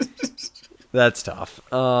scary. That's tough.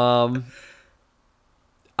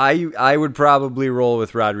 I would probably roll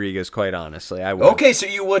with Rodriguez, quite honestly. I would. Okay, so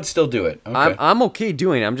you would still do it. Okay. I'm okay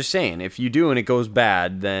doing it. I'm just saying, if you do and it goes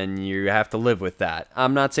bad, then you have to live with that.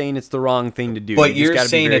 I'm not saying it's the wrong thing to do. But you're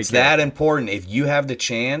saying it's that important. If you have the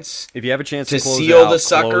chance, to seal the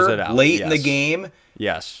sucker late in the game,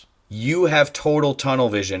 yes, you have total tunnel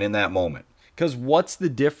vision in that moment. Because what's the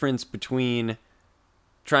difference between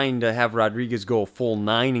trying to have Rodriguez go full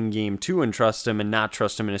 9 in game 2 and trust him and not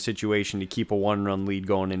trust him in a situation to keep a 1-run lead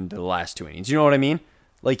going into the last 2 innings? You know what I mean?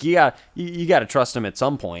 Like, you got to trust him at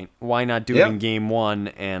some point. Why not do it in game 1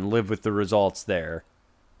 and live with the results there?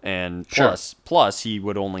 And plus he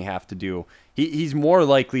would only have to do... He's more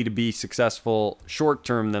likely to be successful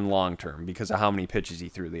short-term than long-term because of how many pitches he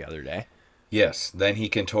threw the other day. Yes, then he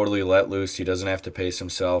can totally let loose. He doesn't have to pace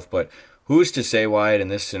himself, but... Who's to say, Wyatt, in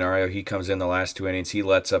this scenario, he comes in the last 2 innings, he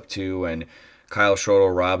lets up 2, and Kyle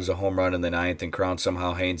Schroeder robs a home run in the 9th, and Crown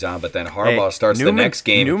somehow hangs on, but then Harbaugh starts the next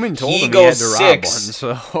game. Newman told him he had to rob one,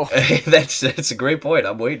 so... That's a great point.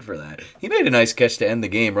 I'm waiting for that. He made a nice catch to end the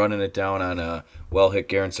game, running it down on a well-hit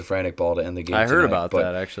Garen Safranek ball to end the game I heard about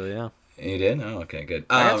that, actually, yeah. You did? Oh, okay, good.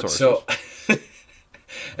 So,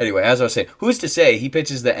 anyway, as I was saying, who's to say he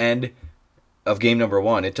pitches the end of game number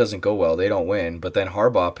 1, it doesn't go well, they don't win, but then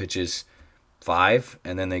Harbaugh pitches 5,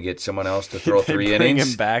 and then they get someone else to throw 3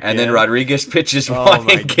 innings, and then Rodriguez pitches 1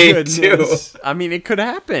 in game 2. I mean, it could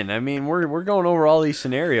happen. I mean, we're going over all these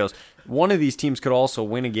scenarios. One of these teams could also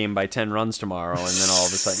win a game by 10 runs tomorrow, and then all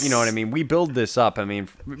of a sudden, you know what I mean? We build this up. I mean,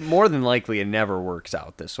 more than likely, it never works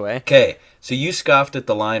out this way. Okay, so you scoffed at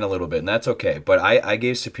the line a little bit, and that's okay. But I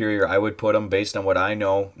gave Superior, I would put them based on what I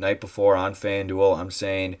know night before on FanDuel. I'm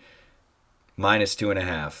saying minus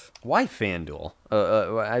 2.5. Why FanDuel?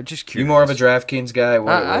 I'm just curious. You more of a DraftKings guy?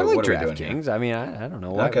 I like what are we doing here? DraftKings. I mean, I don't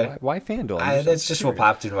know. Why FanDuel? That's just what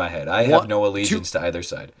popped into my head. I have no allegiance to either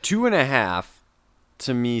side. 2.5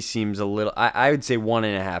 to me seems a little. I would say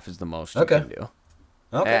 1.5 is the most you can do.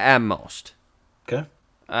 Okay. At most. Okay.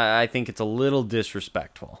 I think it's a little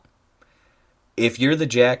disrespectful. If you're the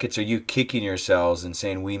Jackets, are you kicking yourselves and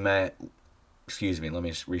saying Excuse me, let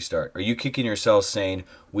me restart. Are you kicking yourselves saying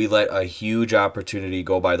we let a huge opportunity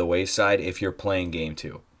go by the wayside if you're playing game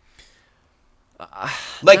 2?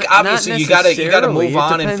 Obviously, you gotta move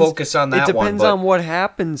on and focus on that one. It depends on what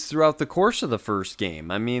happens throughout the course of the first game.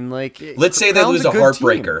 I mean, let's say they lose a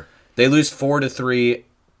heartbreaker. They lose 4-3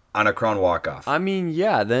 on a Crown walk-off. I mean,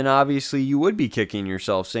 yeah, then obviously you would be kicking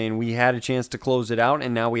yourself, saying we had a chance to close it out,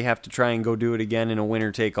 and now we have to try and go do it again in a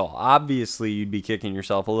winner-take-all. Obviously, you'd be kicking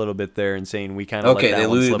yourself a little bit there and saying we kind of let that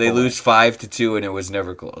one slip away. They lose 5-2, and it was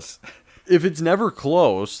never close. If it's never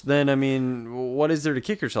close, then, I mean, what is there to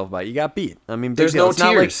kick yourself about? You got beat. I mean, there's no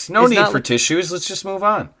tears. No need for tissues. Let's just move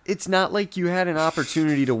on. It's not like you had an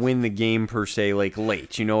opportunity to win the game, per se,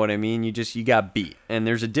 late. You know what I mean? You got beat. And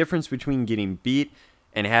there's a difference between getting beat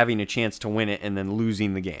and having a chance to win it and then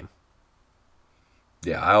losing the game.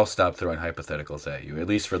 Yeah, I'll stop throwing hypotheticals at you, at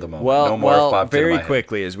least for the moment. No more very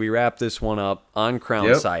quickly, as we wrap this one up on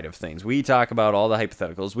Crown's side of things, we talk about all the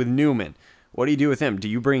hypotheticals. With Newman, what do you do with him? Do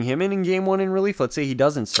you bring him in game 1 in relief? Let's say he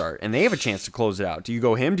doesn't start, and they have a chance to close it out. Do you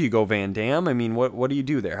go him? Do you go Van Dam? I mean, what do you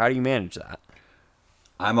do there? How do you manage that?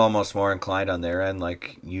 I'm almost more inclined on their end,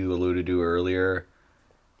 like you alluded to earlier,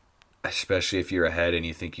 especially if you're ahead and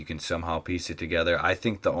you think you can somehow piece it together. I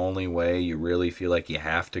think the only way you really feel like you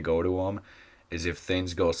have to go to them is if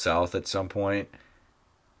things go south at some point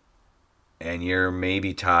and you're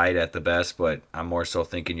maybe tied at the best, but I'm more so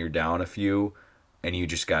thinking you're down a few and you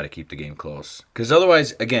just got to keep the game close. Because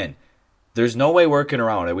otherwise, again, there's no way working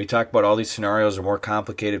around it. We talk about all these scenarios are more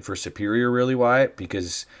complicated for Superior, really, Wyatt,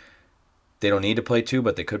 because they don't need to play 2,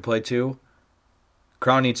 but they could play 2.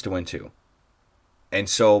 Crown needs to win 2. And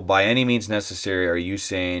so, by any means necessary, are you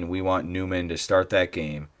saying we want Newman to start that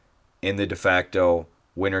game in the de facto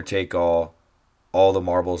winner-take-all the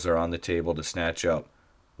marbles are on the table to snatch up?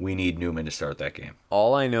 We need Newman to start that game.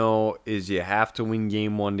 All I know is you have to win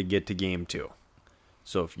game 1 to get to game 2.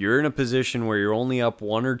 So if you're in a position where you're only up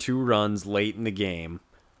 1 or 2 runs late in the game,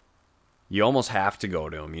 you almost have to go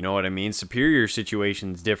to him. You know what I mean? Superior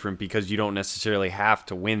situation's different because you don't necessarily have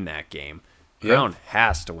to win that game. Crown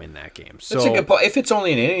has to win that game. So that's a good point. If it's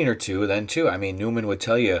only an inning or 2, then too. I mean, Newman would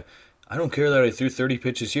tell you, I don't care that I threw 30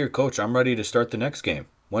 pitches here, Coach. I'm ready to start the next game.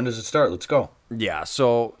 When does it start? Let's go. Yeah.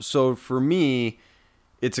 So for me,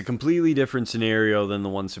 it's a completely different scenario than the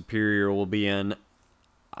one Superior will be in.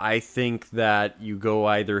 I think that you go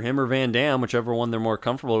either him or Van Dam, whichever one they're more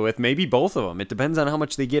comfortable with. Maybe both of them. It depends on how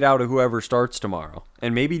much they get out of whoever starts tomorrow.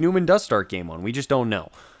 And maybe Newman does start game 1. We just don't know.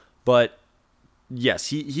 But yes,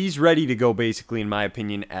 he's ready to go, basically, in my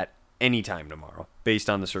opinion, at any time tomorrow, based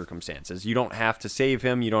on the circumstances. You don't have to save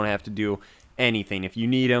him. You don't have to do anything. If you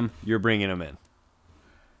need him, you're bringing him in.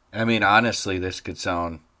 I mean, honestly, this could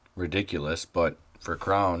sound ridiculous, but for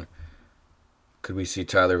Crown, could we see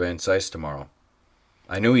Tyler Van Cise tomorrow?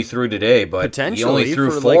 I knew he threw today, but he only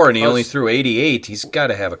threw 4 and he only threw 88. He's got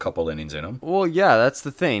to have a couple innings in him. Well, yeah, that's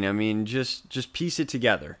the thing. I mean, just piece it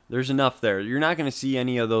together. There's enough there. You're not going to see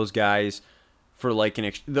any of those guys for like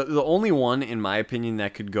the only one, in my opinion,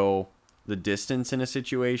 that could go the distance in a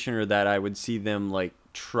situation, or that I would see them like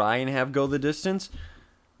try and have go the distance,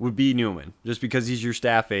 would be Newman, just because he's your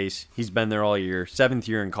staff ace. He's been there all year, 7th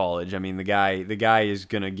year in college. I mean, the guy is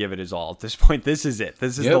gonna give it his all at this point. This is it.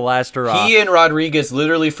 This is the last hurrah. He and Rodriguez,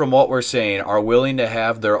 literally, from what we're saying, are willing to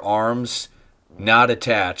have their arms not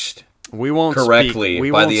attached. We won't correctly speak.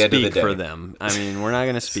 We by won't the end of the speak day for them. I mean, we're not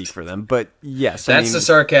going to speak for them. But yes, that's the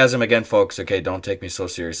sarcasm again, folks. Okay, don't take me so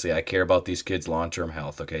seriously. I care about these kids' long-term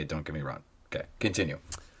health. Okay, don't get me wrong. Okay, continue.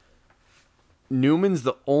 Newman's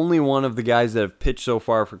the only one of the guys that have pitched so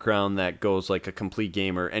far for Crown that goes like a complete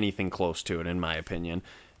game or anything close to it, in my opinion.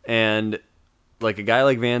 And like a guy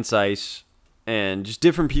like Van Cise and just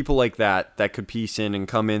different people like that could piece in and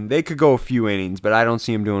come in. They could go a few innings, but I don't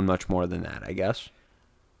see him doing much more than that, I guess.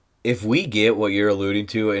 If we get what you're alluding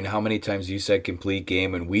to and how many times you said complete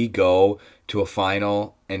game, and we go to a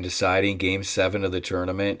final and deciding game 7 of the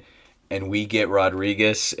tournament, and we get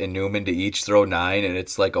Rodriguez and Newman to each throw 9, and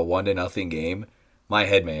it's like a 1-0 game, my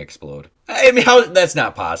head may explode. I mean, that's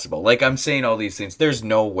not possible. Like, I'm saying all these things. There's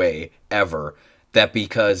no way ever that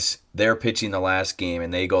because they're pitching the last game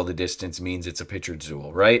and they go the distance means it's a pitcher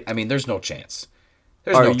duel, right? I mean, there's no chance.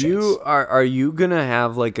 There's no chance. Are you gonna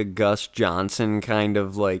have like a Gus Johnson kind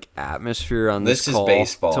of like atmosphere on this call is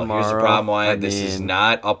baseball. tomorrow? Here's the problem, Wyatt. This is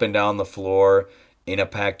not up and down the floor in a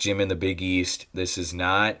packed gym in the Big East. This is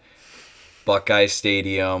not Buckeye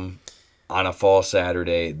Stadium on a fall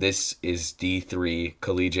Saturday. This is D3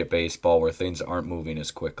 collegiate baseball where things aren't moving as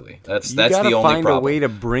quickly. That's the only problem. You gotta find a way to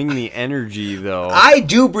bring the energy, though. I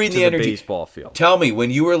do bring the energy. Baseball field. Tell me,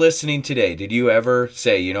 when you were listening today, did you ever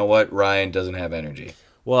say, you know what, Ryan doesn't have energy?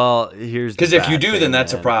 Well, here's because if you do, then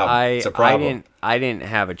that's a problem. It's a problem. I didn't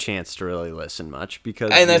have a chance to really listen much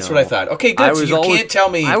because, and that's what I thought. Okay, good. So you can't tell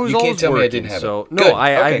me. You can't tell me I didn't have it. No, I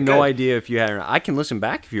have no idea if you had. I can listen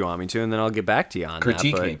back if you want me to, and then I'll get back to you on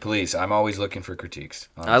critique that. Me, please. I'm always looking for critiques.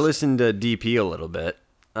 Honestly. I listened to DP a little bit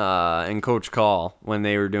and Coach Call when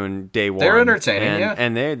they were doing day one. They're entertaining,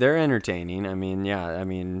 and they're entertaining. I mean, yeah. I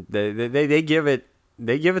mean, they give it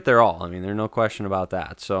their all. I mean, there's no question about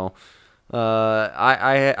that. So.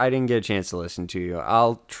 I didn't get a chance to listen to you.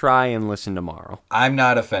 I'll try and listen tomorrow. I'm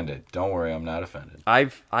not offended. Don't worry, I'm not offended.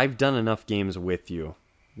 I've done enough games with you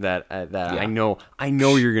that I know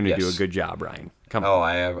you're going to do a good job, Ryan. Come on. Oh,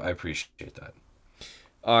 I appreciate that.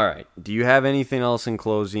 All right. Do you have anything else in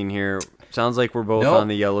closing here? Sounds like we're both on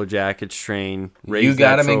the Yellow Jackets train. You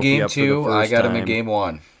got them in game 2. I got them in game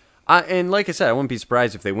 1. And like I said, I wouldn't be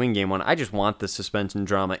surprised if they win game 1. I just want the suspense and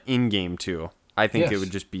drama in game 2. I think it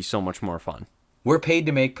would just be so much more fun. We're paid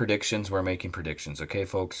to make predictions. We're making predictions. Okay,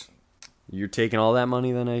 folks? You're taking all that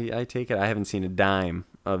money, then I take it? I haven't seen a dime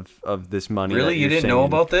of this money. Really? You didn't know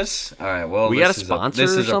about this? All right, well, got a sponsor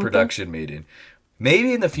this is a production meeting.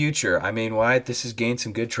 Maybe in the future. I mean, Wyatt, this has gained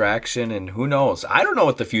some good traction, and who knows? I don't know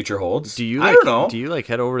what the future holds. I don't know. Do you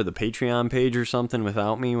head over to the Patreon page or something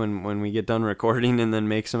without me when we get done recording and then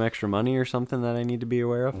make some extra money or something that I need to be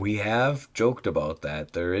aware of? We have joked about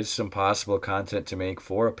that. There is some possible content to make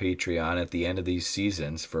for a Patreon at the end of these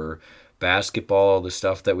seasons for basketball, the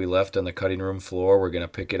stuff that we left on the cutting room floor. We're going to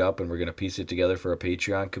pick it up and we're going to piece it together for a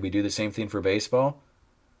Patreon. Could we do the same thing for baseball?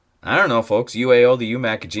 I don't know, folks. UAO, the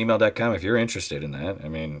UMAC at gmail.com if you're interested in that. I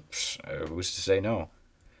mean, who's to say no?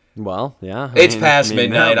 Well, yeah. It's past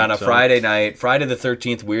midnight on a Friday night. Friday the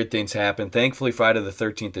 13th, weird things happen. Thankfully, Friday the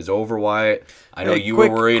 13th is over, Wyatt. I know you were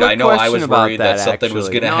worried. I know I was worried that something was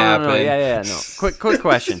going to happen. No. Quick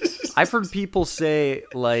question. I've heard people say,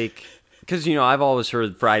 because, I've always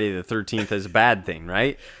heard Friday the 13th is a bad thing,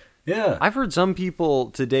 right? Yeah. I've heard some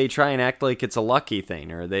people today try and act like it's a lucky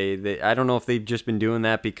thing, or they I don't know if they've just been doing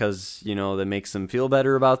that because, that makes them feel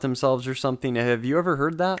better about themselves or something. Have you ever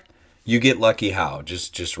heard that? You get lucky how?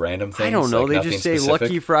 Just random things? I don't know. Like they just say specific?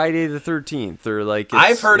 lucky Friday the 13th, or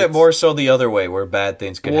I've heard it more so the other way, where bad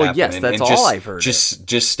things could happen. Well, yes, that's all I've heard.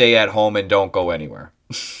 Just stay at home and don't go anywhere.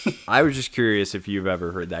 I was just curious if you've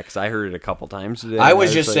ever heard that, because I heard it a couple times today. I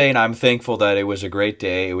was just saying I'm thankful that it was a great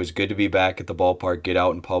day. It was good to be back at the ballpark, get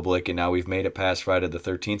out in public, and now we've made it past Friday the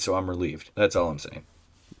 13th, so I'm relieved. That's all I'm saying.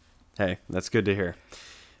 Hey, that's good to hear.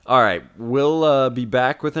 All right, we'll be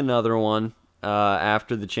back with another one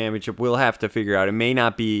after the championship. We'll have to figure out. It may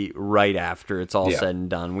not be right after it's all said and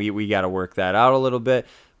done. We got to work that out a little bit,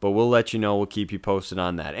 but we'll let you know. We'll keep you posted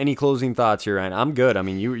on that. Any closing thoughts here, Ryan? I'm good. I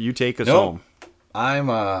mean, you take us home.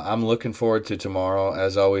 I'm looking forward to tomorrow.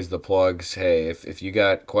 As always, the plugs. Hey, if you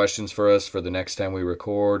got questions for us for the next time we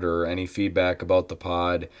record or any feedback about the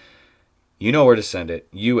pod, you know where to send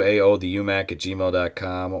it. UAOTheUMAC at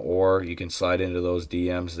gmail.com, or you can slide into those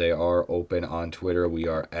DMs. They are open on Twitter. We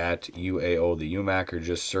are at UAOTheUMAC, or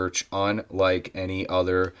just search Unlike Any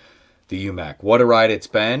Other the UMAC. What a ride it's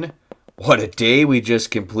been. What a day we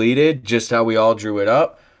just completed. Just how we all drew it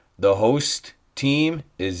up. The host team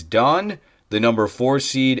is done. The number 4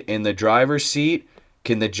 seed in the driver's seat.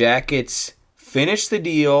 Can the Jackets finish the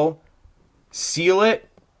deal, seal it,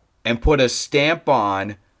 and put a stamp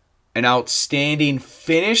on an outstanding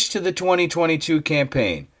finish to the 2022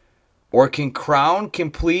 campaign? Or can Crown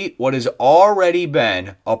complete what has already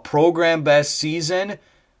been a program best season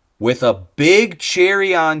with a big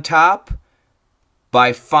cherry on top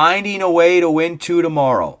by finding a way to win 2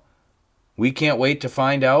 tomorrow? We can't wait to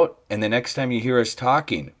find out, and the next time you hear us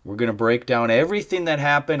talking, we're going to break down everything that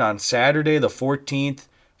happened on Saturday the 14th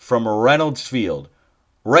from Reynolds Field,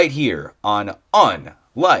 right here on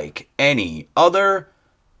Unlike Any Other,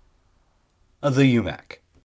 the UMAC.